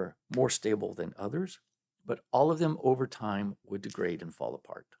them were more stable than others, but all of them over time would degrade and fall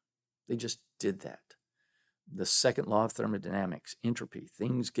apart. They just did that. The second law of thermodynamics, entropy,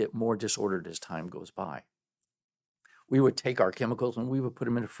 things get more disordered as time goes by. We would take our chemicals and we would put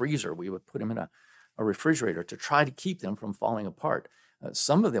them in a freezer. We would put them in a refrigerator to try to keep them from falling apart.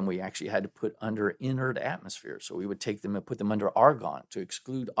 Some of them we actually had to put under inert atmosphere. So we would take them and put them under argon to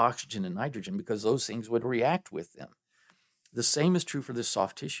exclude oxygen and nitrogen because those things would react with them. The same is true for this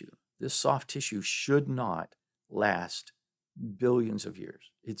soft tissue. This soft tissue should not last billions of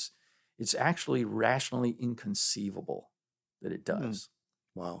years. It's actually rationally inconceivable that it does.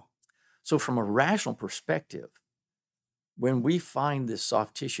 Wow. So from a rational perspective, when we find this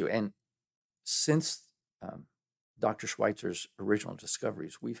soft tissue, and since Dr. Schweitzer's original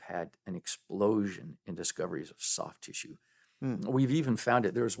discoveries, we've had an explosion in discoveries of soft tissue. We've even found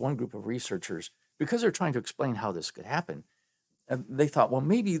it. There was one group of researchers, because they're trying to explain how this could happen, they thought, well,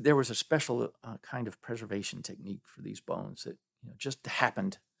 maybe there was a special kind of preservation technique for these bones that just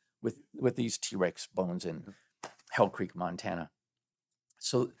happened with these T-Rex bones in Hell Creek, Montana.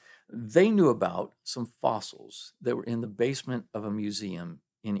 So they knew about some fossils that were in the basement of a museum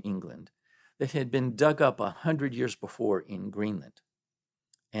in England that had been dug up 100 years before in Greenland.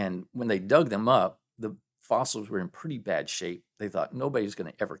 And when they dug them up, the fossils were in pretty bad shape. They thought nobody's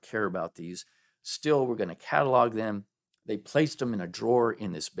going to ever care about these. Still, we're going to catalog them. They placed them in a drawer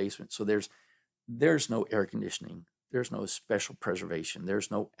in this basement. So there's no air conditioning. There's no special preservation.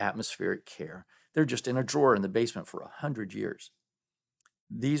 There's no atmospheric care. They're just in a drawer in the basement for 100 years.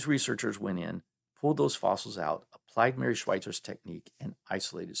 These researchers went in, pulled those fossils out, applied Mary Schweitzer's technique, and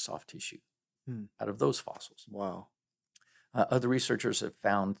isolated soft tissue out of those fossils. Wow. Other researchers have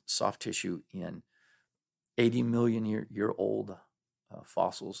found soft tissue in 80 million year old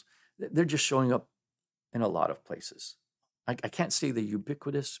fossils. They're just showing up in a lot of places. I can't say they're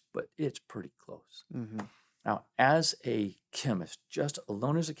ubiquitous, but it's pretty close. Now, as a chemist, just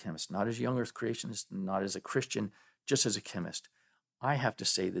alone as a chemist, not as a young earth creationist, not as a Christian, just as a chemist, I have to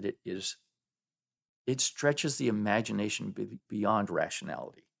say that it stretches the imagination beyond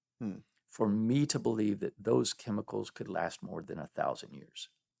rationality for me to believe that those chemicals could last more than 1,000 years.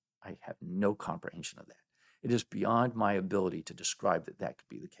 I have no comprehension of that. It is beyond my ability to describe that could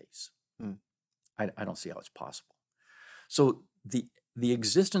be the case. I don't see how it's possible. So the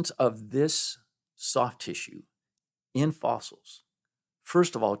existence of this soft tissue in fossils,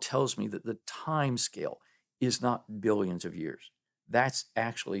 first of all, tells me that the time scale is not billions of years. That's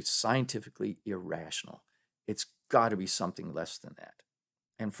actually scientifically irrational. It's got to be something less than that.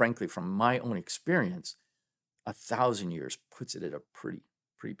 And frankly, from my own experience, 1,000 years puts it at a pretty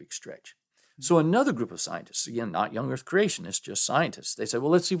big stretch. So another group of scientists, again, not young earth creationists, just scientists, they said,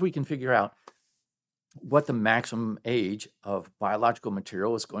 well, let's see if we can figure out what the maximum age of biological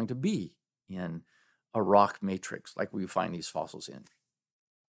material is going to be in a rock matrix like we find these fossils in.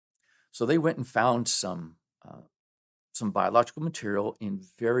 So they went and found some biological material in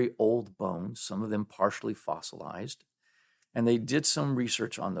very old bones, some of them partially fossilized. And they did some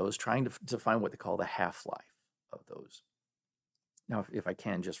research on those, trying to find what they call the half-life of those. Now, if I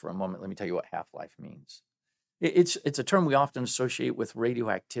can, just for a moment, let me tell you what half-life means. It's a term we often associate with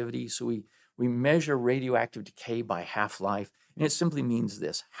radioactivity. So we measure radioactive decay by half-life, and it simply means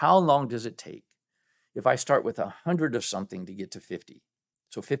this. How long does it take if I start with 100 of something to get to 50?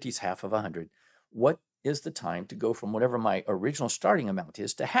 So 50 is half of 100. What is the time to go from whatever my original starting amount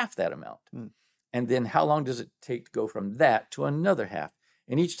is to half that amount? And then how long does it take to go from that to another half?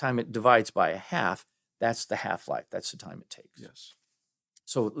 And each time it divides by a half, that's the half-life. That's the time it takes. Yes.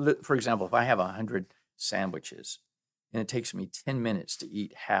 So, for example, if I have 100 sandwiches and it takes me 10 minutes to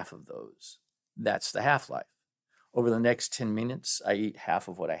eat half of those, that's the half-life. Over the next 10 minutes, I eat half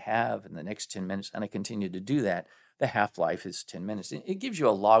of what I have, and the next 10 minutes, and I continue to do that. The half-life is 10 minutes. It gives you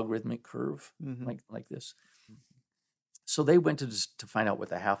a logarithmic curve like this. So they went to find out what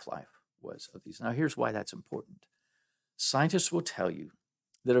the half-life was of these. Now, here's why that's important. Scientists will tell you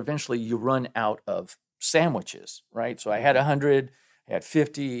that eventually you run out of sandwiches, right? So I had 100, I had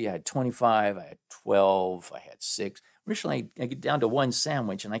 50, I had 25, I had 12, I had 6. Originally, I get down to one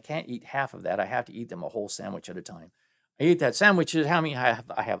sandwich, and I can't eat half of that. I have to eat them a whole sandwich at a time. I eat that sandwich, how many I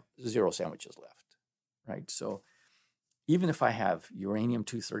have 0 sandwiches left, right? So even if I have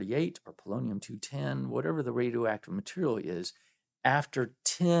uranium-238 or polonium-210, whatever the radioactive material is, after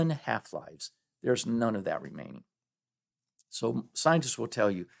 10 half-lives, there's none of that remaining. So scientists will tell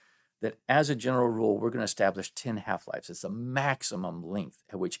you that as a general rule, we're going to establish 10 half-lives. It's the maximum length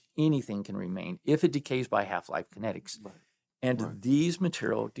at which anything can remain if it decays by half-life kinetics. Right. And these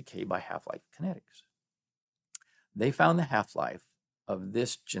material decay by half-life kinetics. They found the half-life of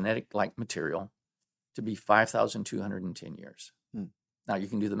this genetic-like material to be 5,210 years. Now you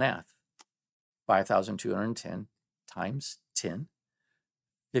can do the math. 5,210 times 10,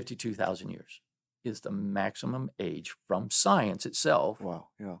 52,000 years is the maximum age from science itself Wow.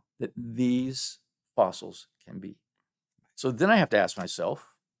 Yeah. that these fossils can be. So then I have to ask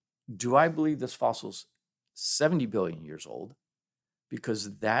myself, do I believe this fossil's 70 billion years old?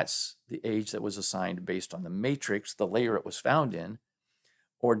 Because that's the age that was assigned based on the matrix, the layer it was found in.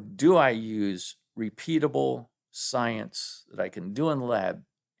 Or do I use repeatable science that I can do in the lab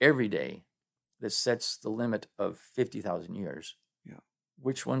every day that sets the limit of 50,000 years? Yeah.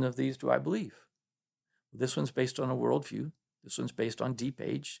 Which one of these do I believe? This one's based on a worldview. This one's based on deep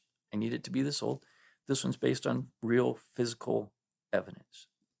age. I need it to be this old. This one's based on real physical evidence.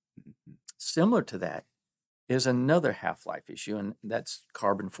 Mhm. Similar to that is another half-life issue, and that's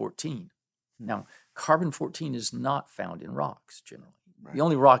carbon-14. Now, carbon-14 is not found in rocks generally. Right. The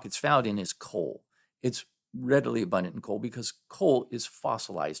only rock it's found in is coal. It's readily abundant in coal because coal is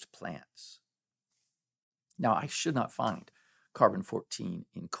fossilized plants. Now, I should not find carbon-14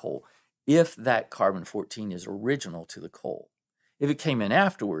 in coal if that carbon-14 is original to the coal. If it came in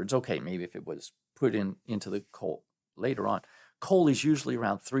afterwards, okay, maybe if it was put into the coal later on. Coal is usually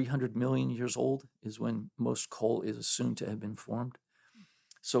around 300 million years old is when most coal is assumed to have been formed.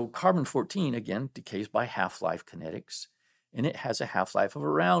 So carbon-14, again, decays by half-life kinetics, and it has a half-life of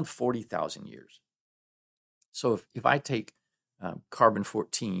around 40,000 years. So if I take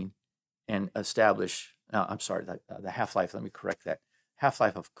carbon-14 and establish, the half-life, let me correct that.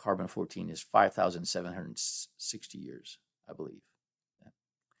 Half-life of carbon-14 is 5,760 years, I believe.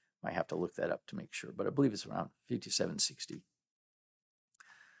 Might have to look that up to make sure, but I believe it's around 5760.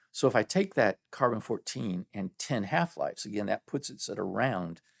 So if I take that carbon-14 and 10 half-lives, again, that puts it at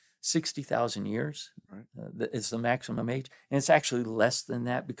around 60,000 years. Right. It's the maximum age. And it's actually less than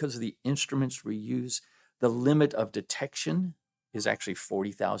that because of the instruments we use. The limit of detection is actually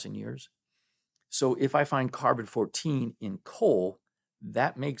 40,000 years. So if I find carbon-14 in coal,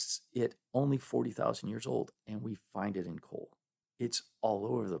 that makes it only 40,000 years old, and we find it in coal. It's all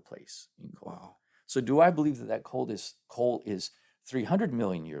over the place in coal. Wow. So do I believe that coal is 300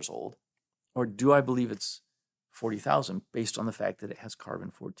 million years old, or do I believe it's 40,000 based on the fact that it has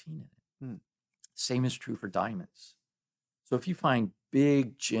carbon-14 in it? Same is true for diamonds. So if you find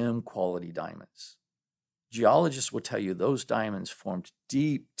big gem quality diamonds, geologists will tell you those diamonds formed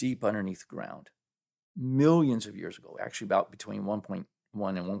deep, deep underneath the ground millions of years ago, actually about between 1.1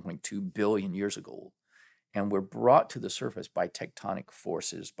 and 1.2 billion years ago, and were brought to the surface by tectonic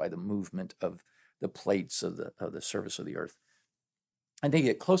forces, by the movement of the plates of the surface of the earth. And they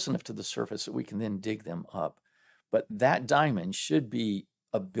get close enough to the surface that we can then dig them up. But that diamond should be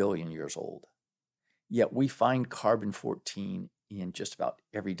 1 billion years old. Yet we find carbon-14 in just about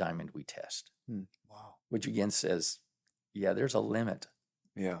every diamond we test. Wow. Which again says, yeah, there's a limit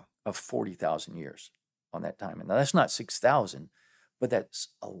of 40,000 years on that diamond. Now, that's not 6,000, but that's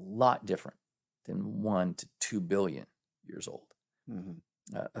a lot different than 1 to 2 billion years old. Mm-hmm.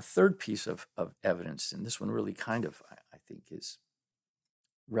 A third piece of evidence, and this one really kind of, I think, is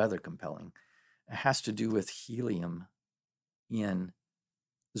rather compelling. It has to do with helium in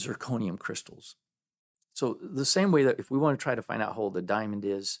zirconium crystals. So the same way that if we want to try to find out how old the diamond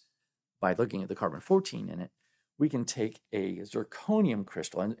is by looking at the carbon-14 in it, we can take a zirconium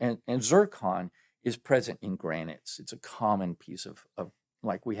crystal, and zircon is present in granites. It's a common piece of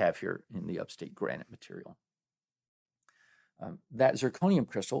like we have here in the upstate granite material. That zirconium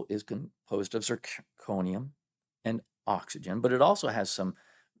crystal is composed of zirconium and oxygen, but it also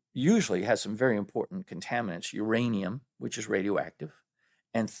usually has some very important contaminants, uranium, which is radioactive,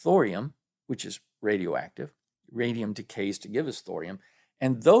 and thorium, which is radioactive. Radium decays to give us thorium,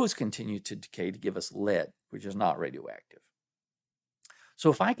 and those continue to decay to give us lead, which is not radioactive.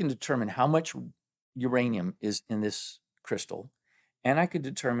 So if I can determine how much uranium is in this crystal, and I could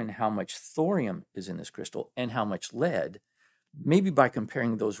determine how much thorium is in this crystal and how much lead, maybe by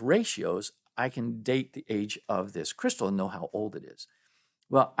comparing those ratios, I can date the age of this crystal and know how old it is.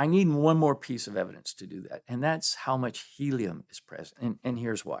 Well, I need one more piece of evidence to do that, and that's how much helium is present. And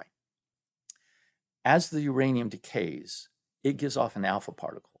here's why. As the uranium decays, it gives off an alpha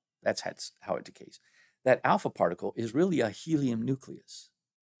particle. That's how it decays. That alpha particle is really a helium nucleus.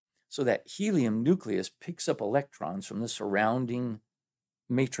 So that helium nucleus picks up electrons from the surrounding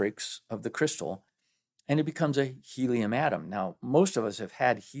matrix of the crystal, and it becomes a helium atom. Now, most of us have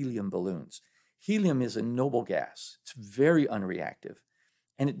had helium balloons. Helium is a noble gas. It's very unreactive,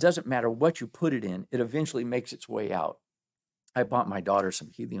 and it doesn't matter what you put it in, it eventually makes its way out. I bought my daughter some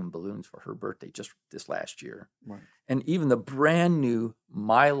helium balloons for her birthday just this last year. Right. And even the brand new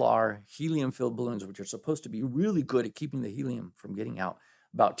Mylar helium-filled balloons, which are supposed to be really good at keeping the helium from getting out,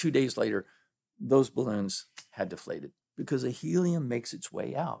 about 2 days later, those balloons had deflated because the helium makes its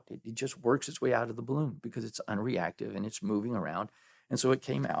way out. It just works its way out of the balloon because it's unreactive and it's moving around. And so it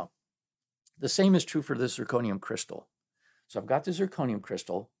came out. The same is true for the zirconium crystal. So I've got the zirconium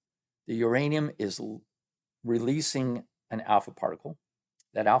crystal. The uranium is releasing an alpha particle.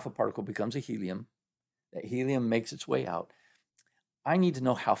 That alpha particle becomes a helium. That helium makes its way out. I need to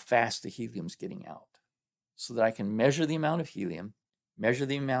know how fast the helium's getting out so that I can measure the amount of helium, measure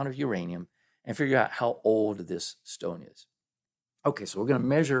the amount of uranium, and figure out how old this stone is. Okay, so we're going to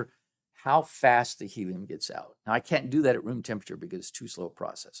measure how fast the helium gets out. Now, I can't do that at room temperature because it's too slow a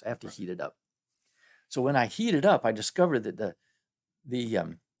process. I have to heat it up. So when I heat it up, I discovered that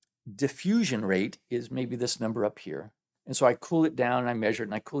the diffusion rate is maybe this number up here. And so I cool it down and I measure it,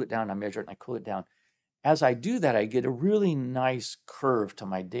 and I cool it down and I measure it, and I cool it down. As I do that, I get a really nice curve to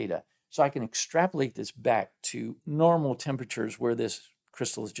my data. So I can extrapolate this back to normal temperatures where this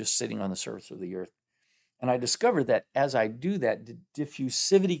crystal is just sitting on the surface of the earth. And I discovered that as I do that, the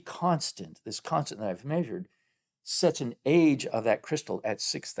diffusivity constant, this constant that I've measured, sets an age of that crystal at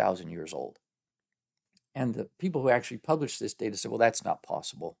 6,000 years old. And the people who actually published this data said, well, that's not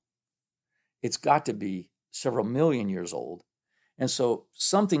possible. It's got to be several million years old. And so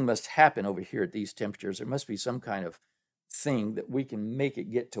something must happen over here at these temperatures. There must be some kind of thing that we can make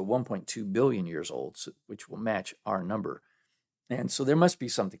it get to 1.2 billion years old, which will match our number. And so there must be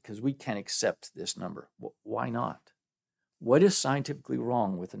something because we can't accept this number. Well, why not? What is scientifically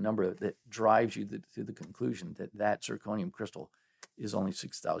wrong with a number that drives you to the conclusion that that zirconium crystal is only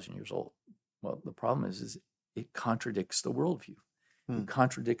 6,000 years old? Well, the problem is it contradicts the worldview. It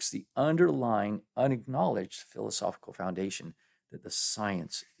contradicts the underlying, unacknowledged philosophical foundation that the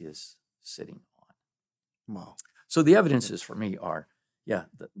science is sitting on. Wow. So the evidences for me are,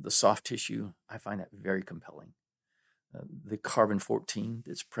 the soft tissue, I find that very compelling. The carbon-14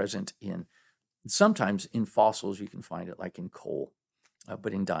 that's present sometimes in fossils, you can find it like in coal,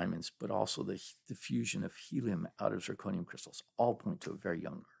 but in diamonds, but also the diffusion of helium out of zirconium crystals all point to a very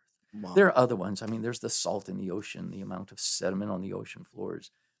young Earth. Wow. There are other ones. I mean, there's the salt in the ocean, the amount of sediment on the ocean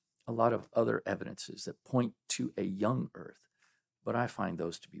floors, a lot of other evidences that point to a young Earth, but I find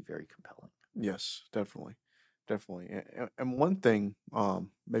those to be very compelling. Yes, definitely. Definitely. And one thing,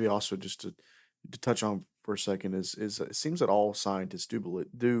 maybe also just to touch on for a second is it seems that all scientists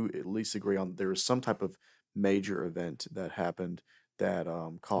do at least agree on there is some type of major event that happened that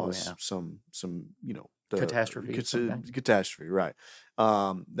caused some the Catastrophe of some kind. catastrophe, right?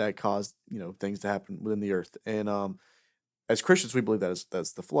 That caused things to happen within the earth. And as Christians, we believe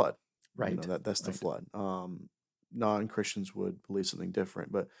that's the flood. Right. That's the Right. flood. Non-Christians would believe something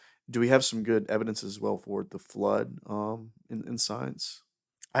different. But do we have some good evidence as well for the flood in science?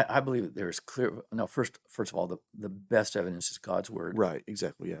 I believe that there's clear. No, first of all, the best evidence is God's word, Right.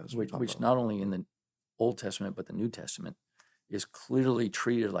 Exactly. Yeah. That's what we're which talking not only in the Old Testament but the New Testament is clearly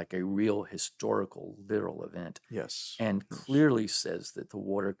treated like a real historical, literal event, Yes. and Yes. clearly says that the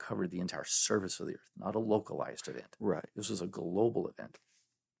water covered the entire surface of the earth, not a localized event. Right. This was a global event.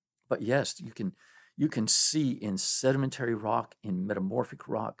 But yes, you can see in sedimentary rock, in metamorphic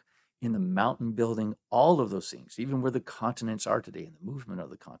rock, in the mountain building, all of those things, even where the continents are today and the movement of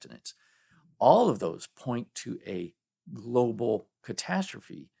the continents, all of those point to a global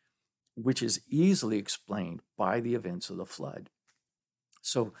catastrophe, which is easily explained by the events of the flood.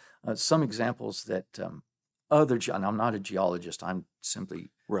 So some examples that and I'm not a geologist, I'm simply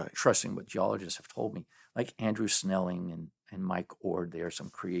Right. trusting what geologists have told me, like Andrew Snelling and Mike Ord. They are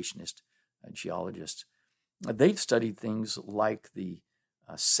some creationist geologists. They've studied things like the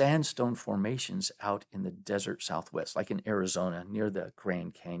sandstone formations out in the desert Southwest, like in Arizona near the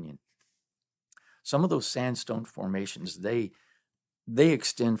Grand Canyon. Some of those sandstone formations, they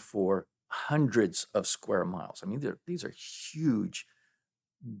extend for hundreds of square miles. I mean, these are huge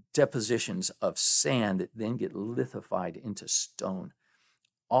depositions of sand that then get lithified into stone.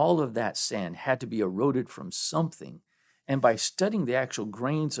 All of that sand had to be eroded from something. And by studying the actual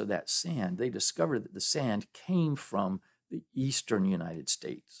grains of that sand, they discovered that the sand came from the eastern United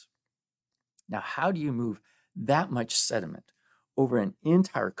States. Now, how do you move that much sediment over an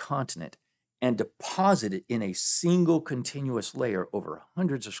entire continent and deposit it in a single continuous layer over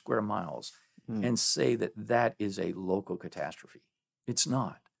hundreds of square miles and say that that is a local catastrophe? It's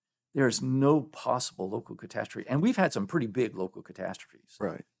not. There is no possible local catastrophe. And we've had some pretty big local catastrophes.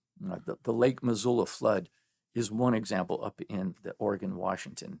 Right. The Lake Missoula flood is one example up in the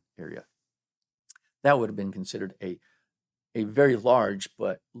Oregon-Washington area. That would have been considered a very large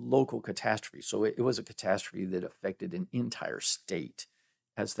but local catastrophe. So it was a catastrophe that affected an entire state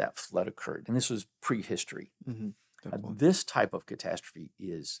as that flood occurred. And this was prehistory. Mm-hmm. This type of catastrophe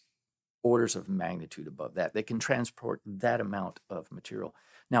is orders of magnitude above that. They can transport that amount of material.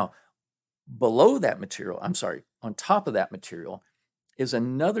 Now, below that material, on top of that material is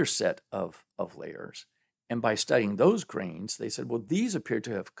another set of layers. And by studying those grains, they said, well, these appear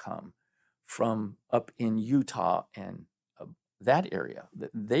to have come from up in Utah and that area, that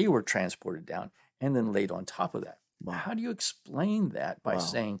they were transported down and then laid on top of that. Wow. How do you explain that by Wow.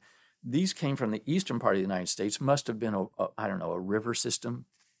 saying these came from the eastern part of the United States, must have been a river system?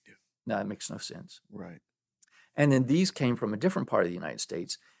 Yeah. No, that makes no sense. Right. And then these came from a different part of the United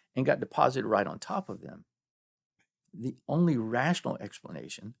States and got deposited right on top of them. The only rational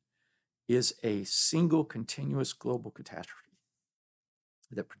explanation is a single continuous global catastrophe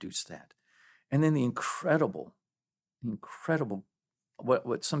that produced that. And then the incredible,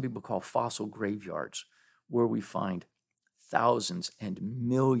 what some people call fossil graveyards, where we find thousands and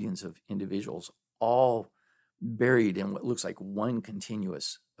millions of individuals all buried in what looks like one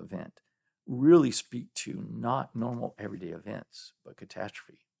continuous event, really speak to not normal everyday events, but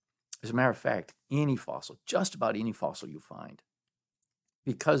catastrophe. As a matter of fact, any fossil, just about any fossil you find,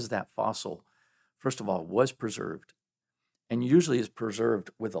 because that fossil, first of all, was preserved, and usually is preserved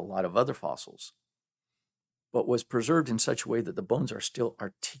with a lot of other fossils, but was preserved in such a way that the bones are still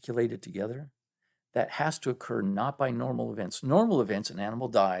articulated together, that has to occur not by normal events. Normal events, an animal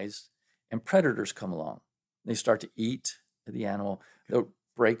dies and predators come along. They start to eat the animal. They'll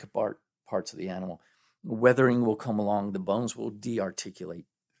break apart parts of the animal. Weathering will come along. The bones will de-articulate.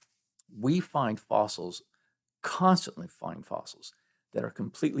 We constantly find fossils that are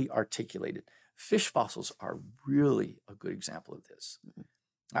completely articulated. Fish fossils are really a good example of this.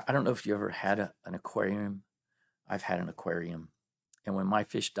 I don't know if you ever had an aquarium. I've had an aquarium. And when my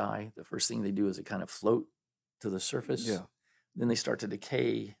fish die, the first thing they do is they kind of float to the surface. Yeah. Then they start to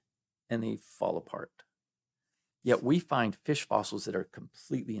decay and they fall apart. Yet we find fish fossils that are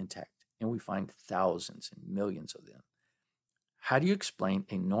completely intact, and we find thousands and millions of them. How do you explain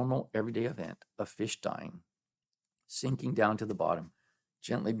a normal everyday event of fish dying, sinking down to the bottom,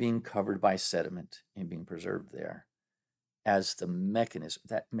 gently being covered by sediment and being preserved there as the mechanism?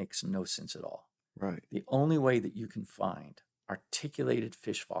 That makes no sense at all. Right. The only way that you can find articulated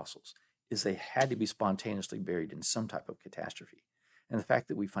fish fossils is they had to be spontaneously buried in some type of catastrophe. And the fact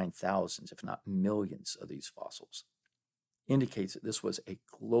that we find thousands, if not millions, of these fossils indicates that this was a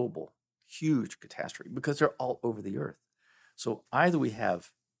global, huge catastrophe because they're all over the earth. So either we have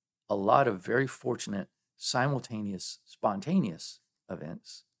a lot of very fortunate, simultaneous, spontaneous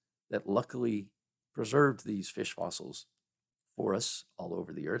events that luckily preserved these fish fossils for us all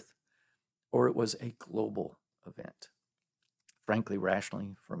over the earth, or it was a global event. Frankly,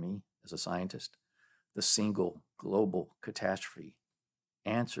 rationally, for me as a scientist, the single global catastrophe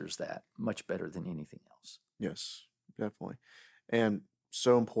answers that much better than anything else. Yes, definitely. And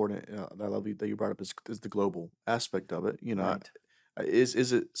so important, I love that you brought up is the global aspect of it. Right.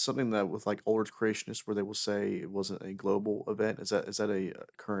 Is it something that with like older creationists where they will say it wasn't a global event? Is that a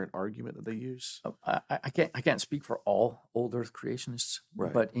current argument that they use? I can't speak for all old Earth creationists,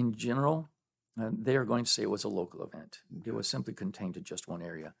 Right. but in general, they are going to say it was a local event. Okay. It was simply contained to just one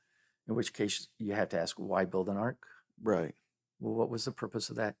area, in which case you have to ask, why build an ark? Right. Well, what was the purpose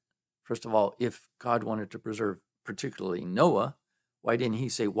of that? First of all, if God wanted to preserve particularly Noah, why didn't he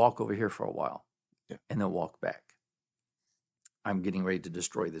say, walk over here for a while and then walk back? I'm getting ready to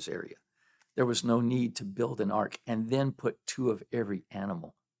destroy this area. There was no need to build an ark and then put two of every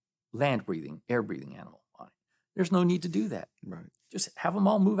animal, land-breathing, air-breathing animal on it. There's no need to do that. Right. Just have them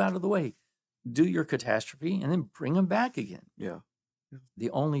all move out of the way. Do your catastrophe and then bring them back again. Yeah.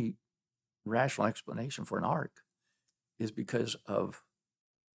 The only rational explanation for an ark is because of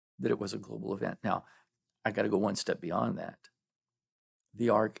that it was a global event. Now, I got to go one step beyond that. The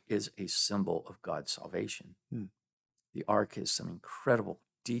ark is a symbol of God's salvation. The ark has some incredible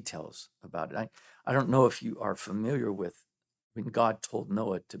details about it. I don't know if you are familiar with when God told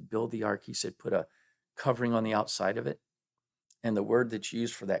Noah to build the ark, he said, put a covering on the outside of it. And the word that's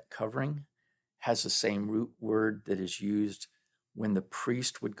used for that covering has the same root word that is used when the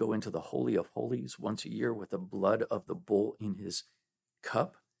priest would go into the Holy of Holies once a year with the blood of the bull in his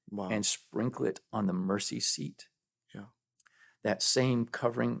cup and sprinkle it on the mercy seat. Yeah. That same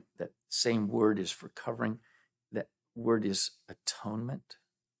covering, that same word is for covering. That word is atonement.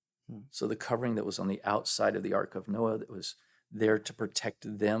 So the covering that was on the outside of the Ark of Noah that was there to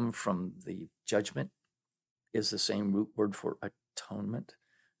protect them from the judgment is the same root word for atonement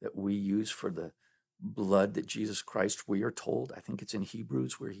that we use for the blood that Jesus Christ, we are told, I think it's in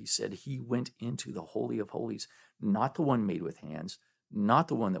Hebrews, where he said he went into the Holy of Holies, not the one made with hands, not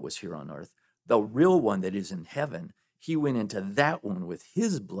the one that was here on earth, the real one that is in heaven. He went into that one with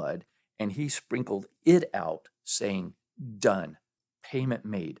his blood and he sprinkled it out, saying, done, payment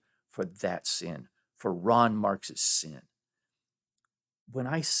made for that sin, for Ron Marks' sin. When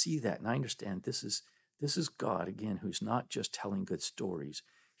I see that and I understand this is God, again, who's not just telling good stories.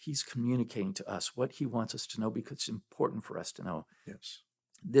 He's communicating to us what he wants us to know because it's important for us to know. Yes.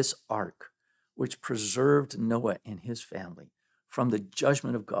 This ark, which preserved Noah and his family from the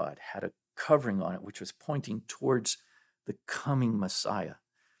judgment of God, had a covering on it, which was pointing towards the coming Messiah.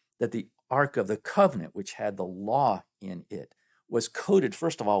 That the Ark of the Covenant, which had the law in it, was coated,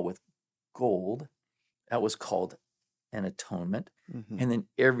 first of all, with gold. That was called an atonement. Mm-hmm. And then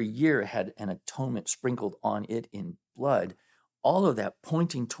every year it had an atonement sprinkled on it in blood. All of that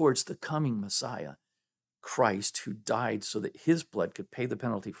pointing towards the coming Messiah, Christ, who died so that his blood could pay the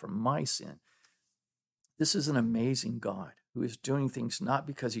penalty for my sin. This is an amazing God who is doing things not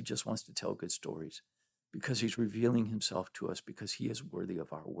because he just wants to tell good stories, because he's revealing himself to us, because he is worthy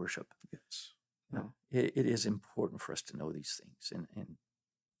of our worship. Yes. No, it is important for us to know these things. And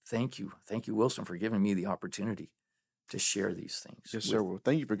thank you, Wilson, for giving me the opportunity to share these things. Yes, sir. Well,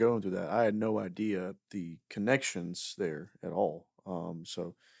 thank you for going through that. I had no idea the connections there at all.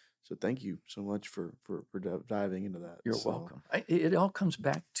 So thank you so much for diving into that. You're welcome. It all comes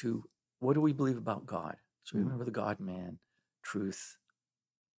back to, what do we believe about God? So remember the God, man, truth,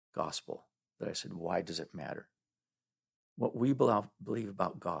 gospel. But I said, why does it matter? What we believe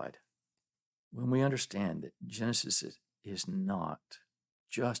about God, when we understand that Genesis is not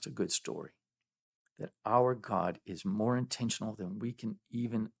just a good story, that our God is more intentional than we can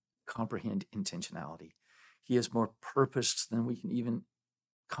even comprehend intentionality. He is more purposed than we can even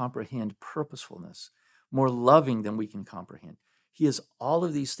comprehend purposefulness, more loving than we can comprehend. He is all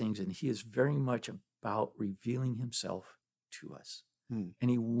of these things, and he is very much about revealing himself to us. And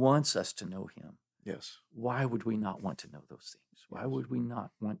he wants us to know him. Yes. Why would we not want to know those things? Why would we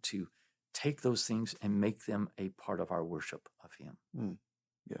not want to take those things and make them a part of our worship of him?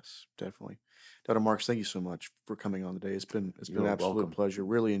 Yes, definitely. Dr. Marks, thank you so much for coming on today. It's been You're an absolute welcome. pleasure.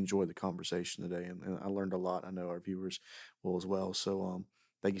 Really enjoyed the conversation today, and I learned a lot. I know our viewers will as well. So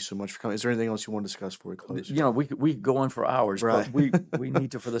thank you so much for coming. Is there anything else you want to discuss before we close? We could go on for hours, Right. but we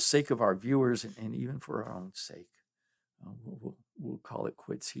need to, for the sake of our viewers and even for our own sake, we'll call it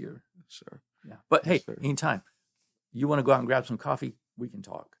quits here. Sir. Yeah. But Yes, hey, sir. anytime you want to go out and grab some coffee, we can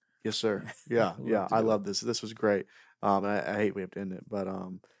talk. Yes, sir. Yeah, yeah. I love this. This was great. And I hate we have to end it,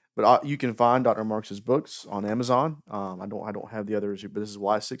 but you can find Dr. Marks's books on Amazon. I don't have the others, but this is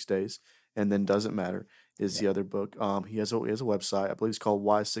Why 6 Days, and then Doesn't Matter is the other book. He has a website. I believe it's called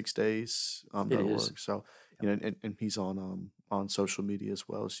Why6days. It is. .org. So and he's on social media as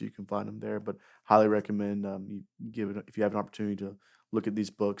well, so you can find him there. But highly recommend you give it, if you have an opportunity to look at these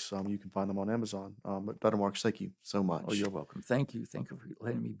books. You can find them on Amazon. But Dr. Marks, thank you so much. Oh, you're welcome. Thank you for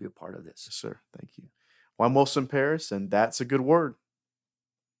letting me be a part of this. Yes, sir. Thank you. Well, I'm Wilson Paris, and that's a good word.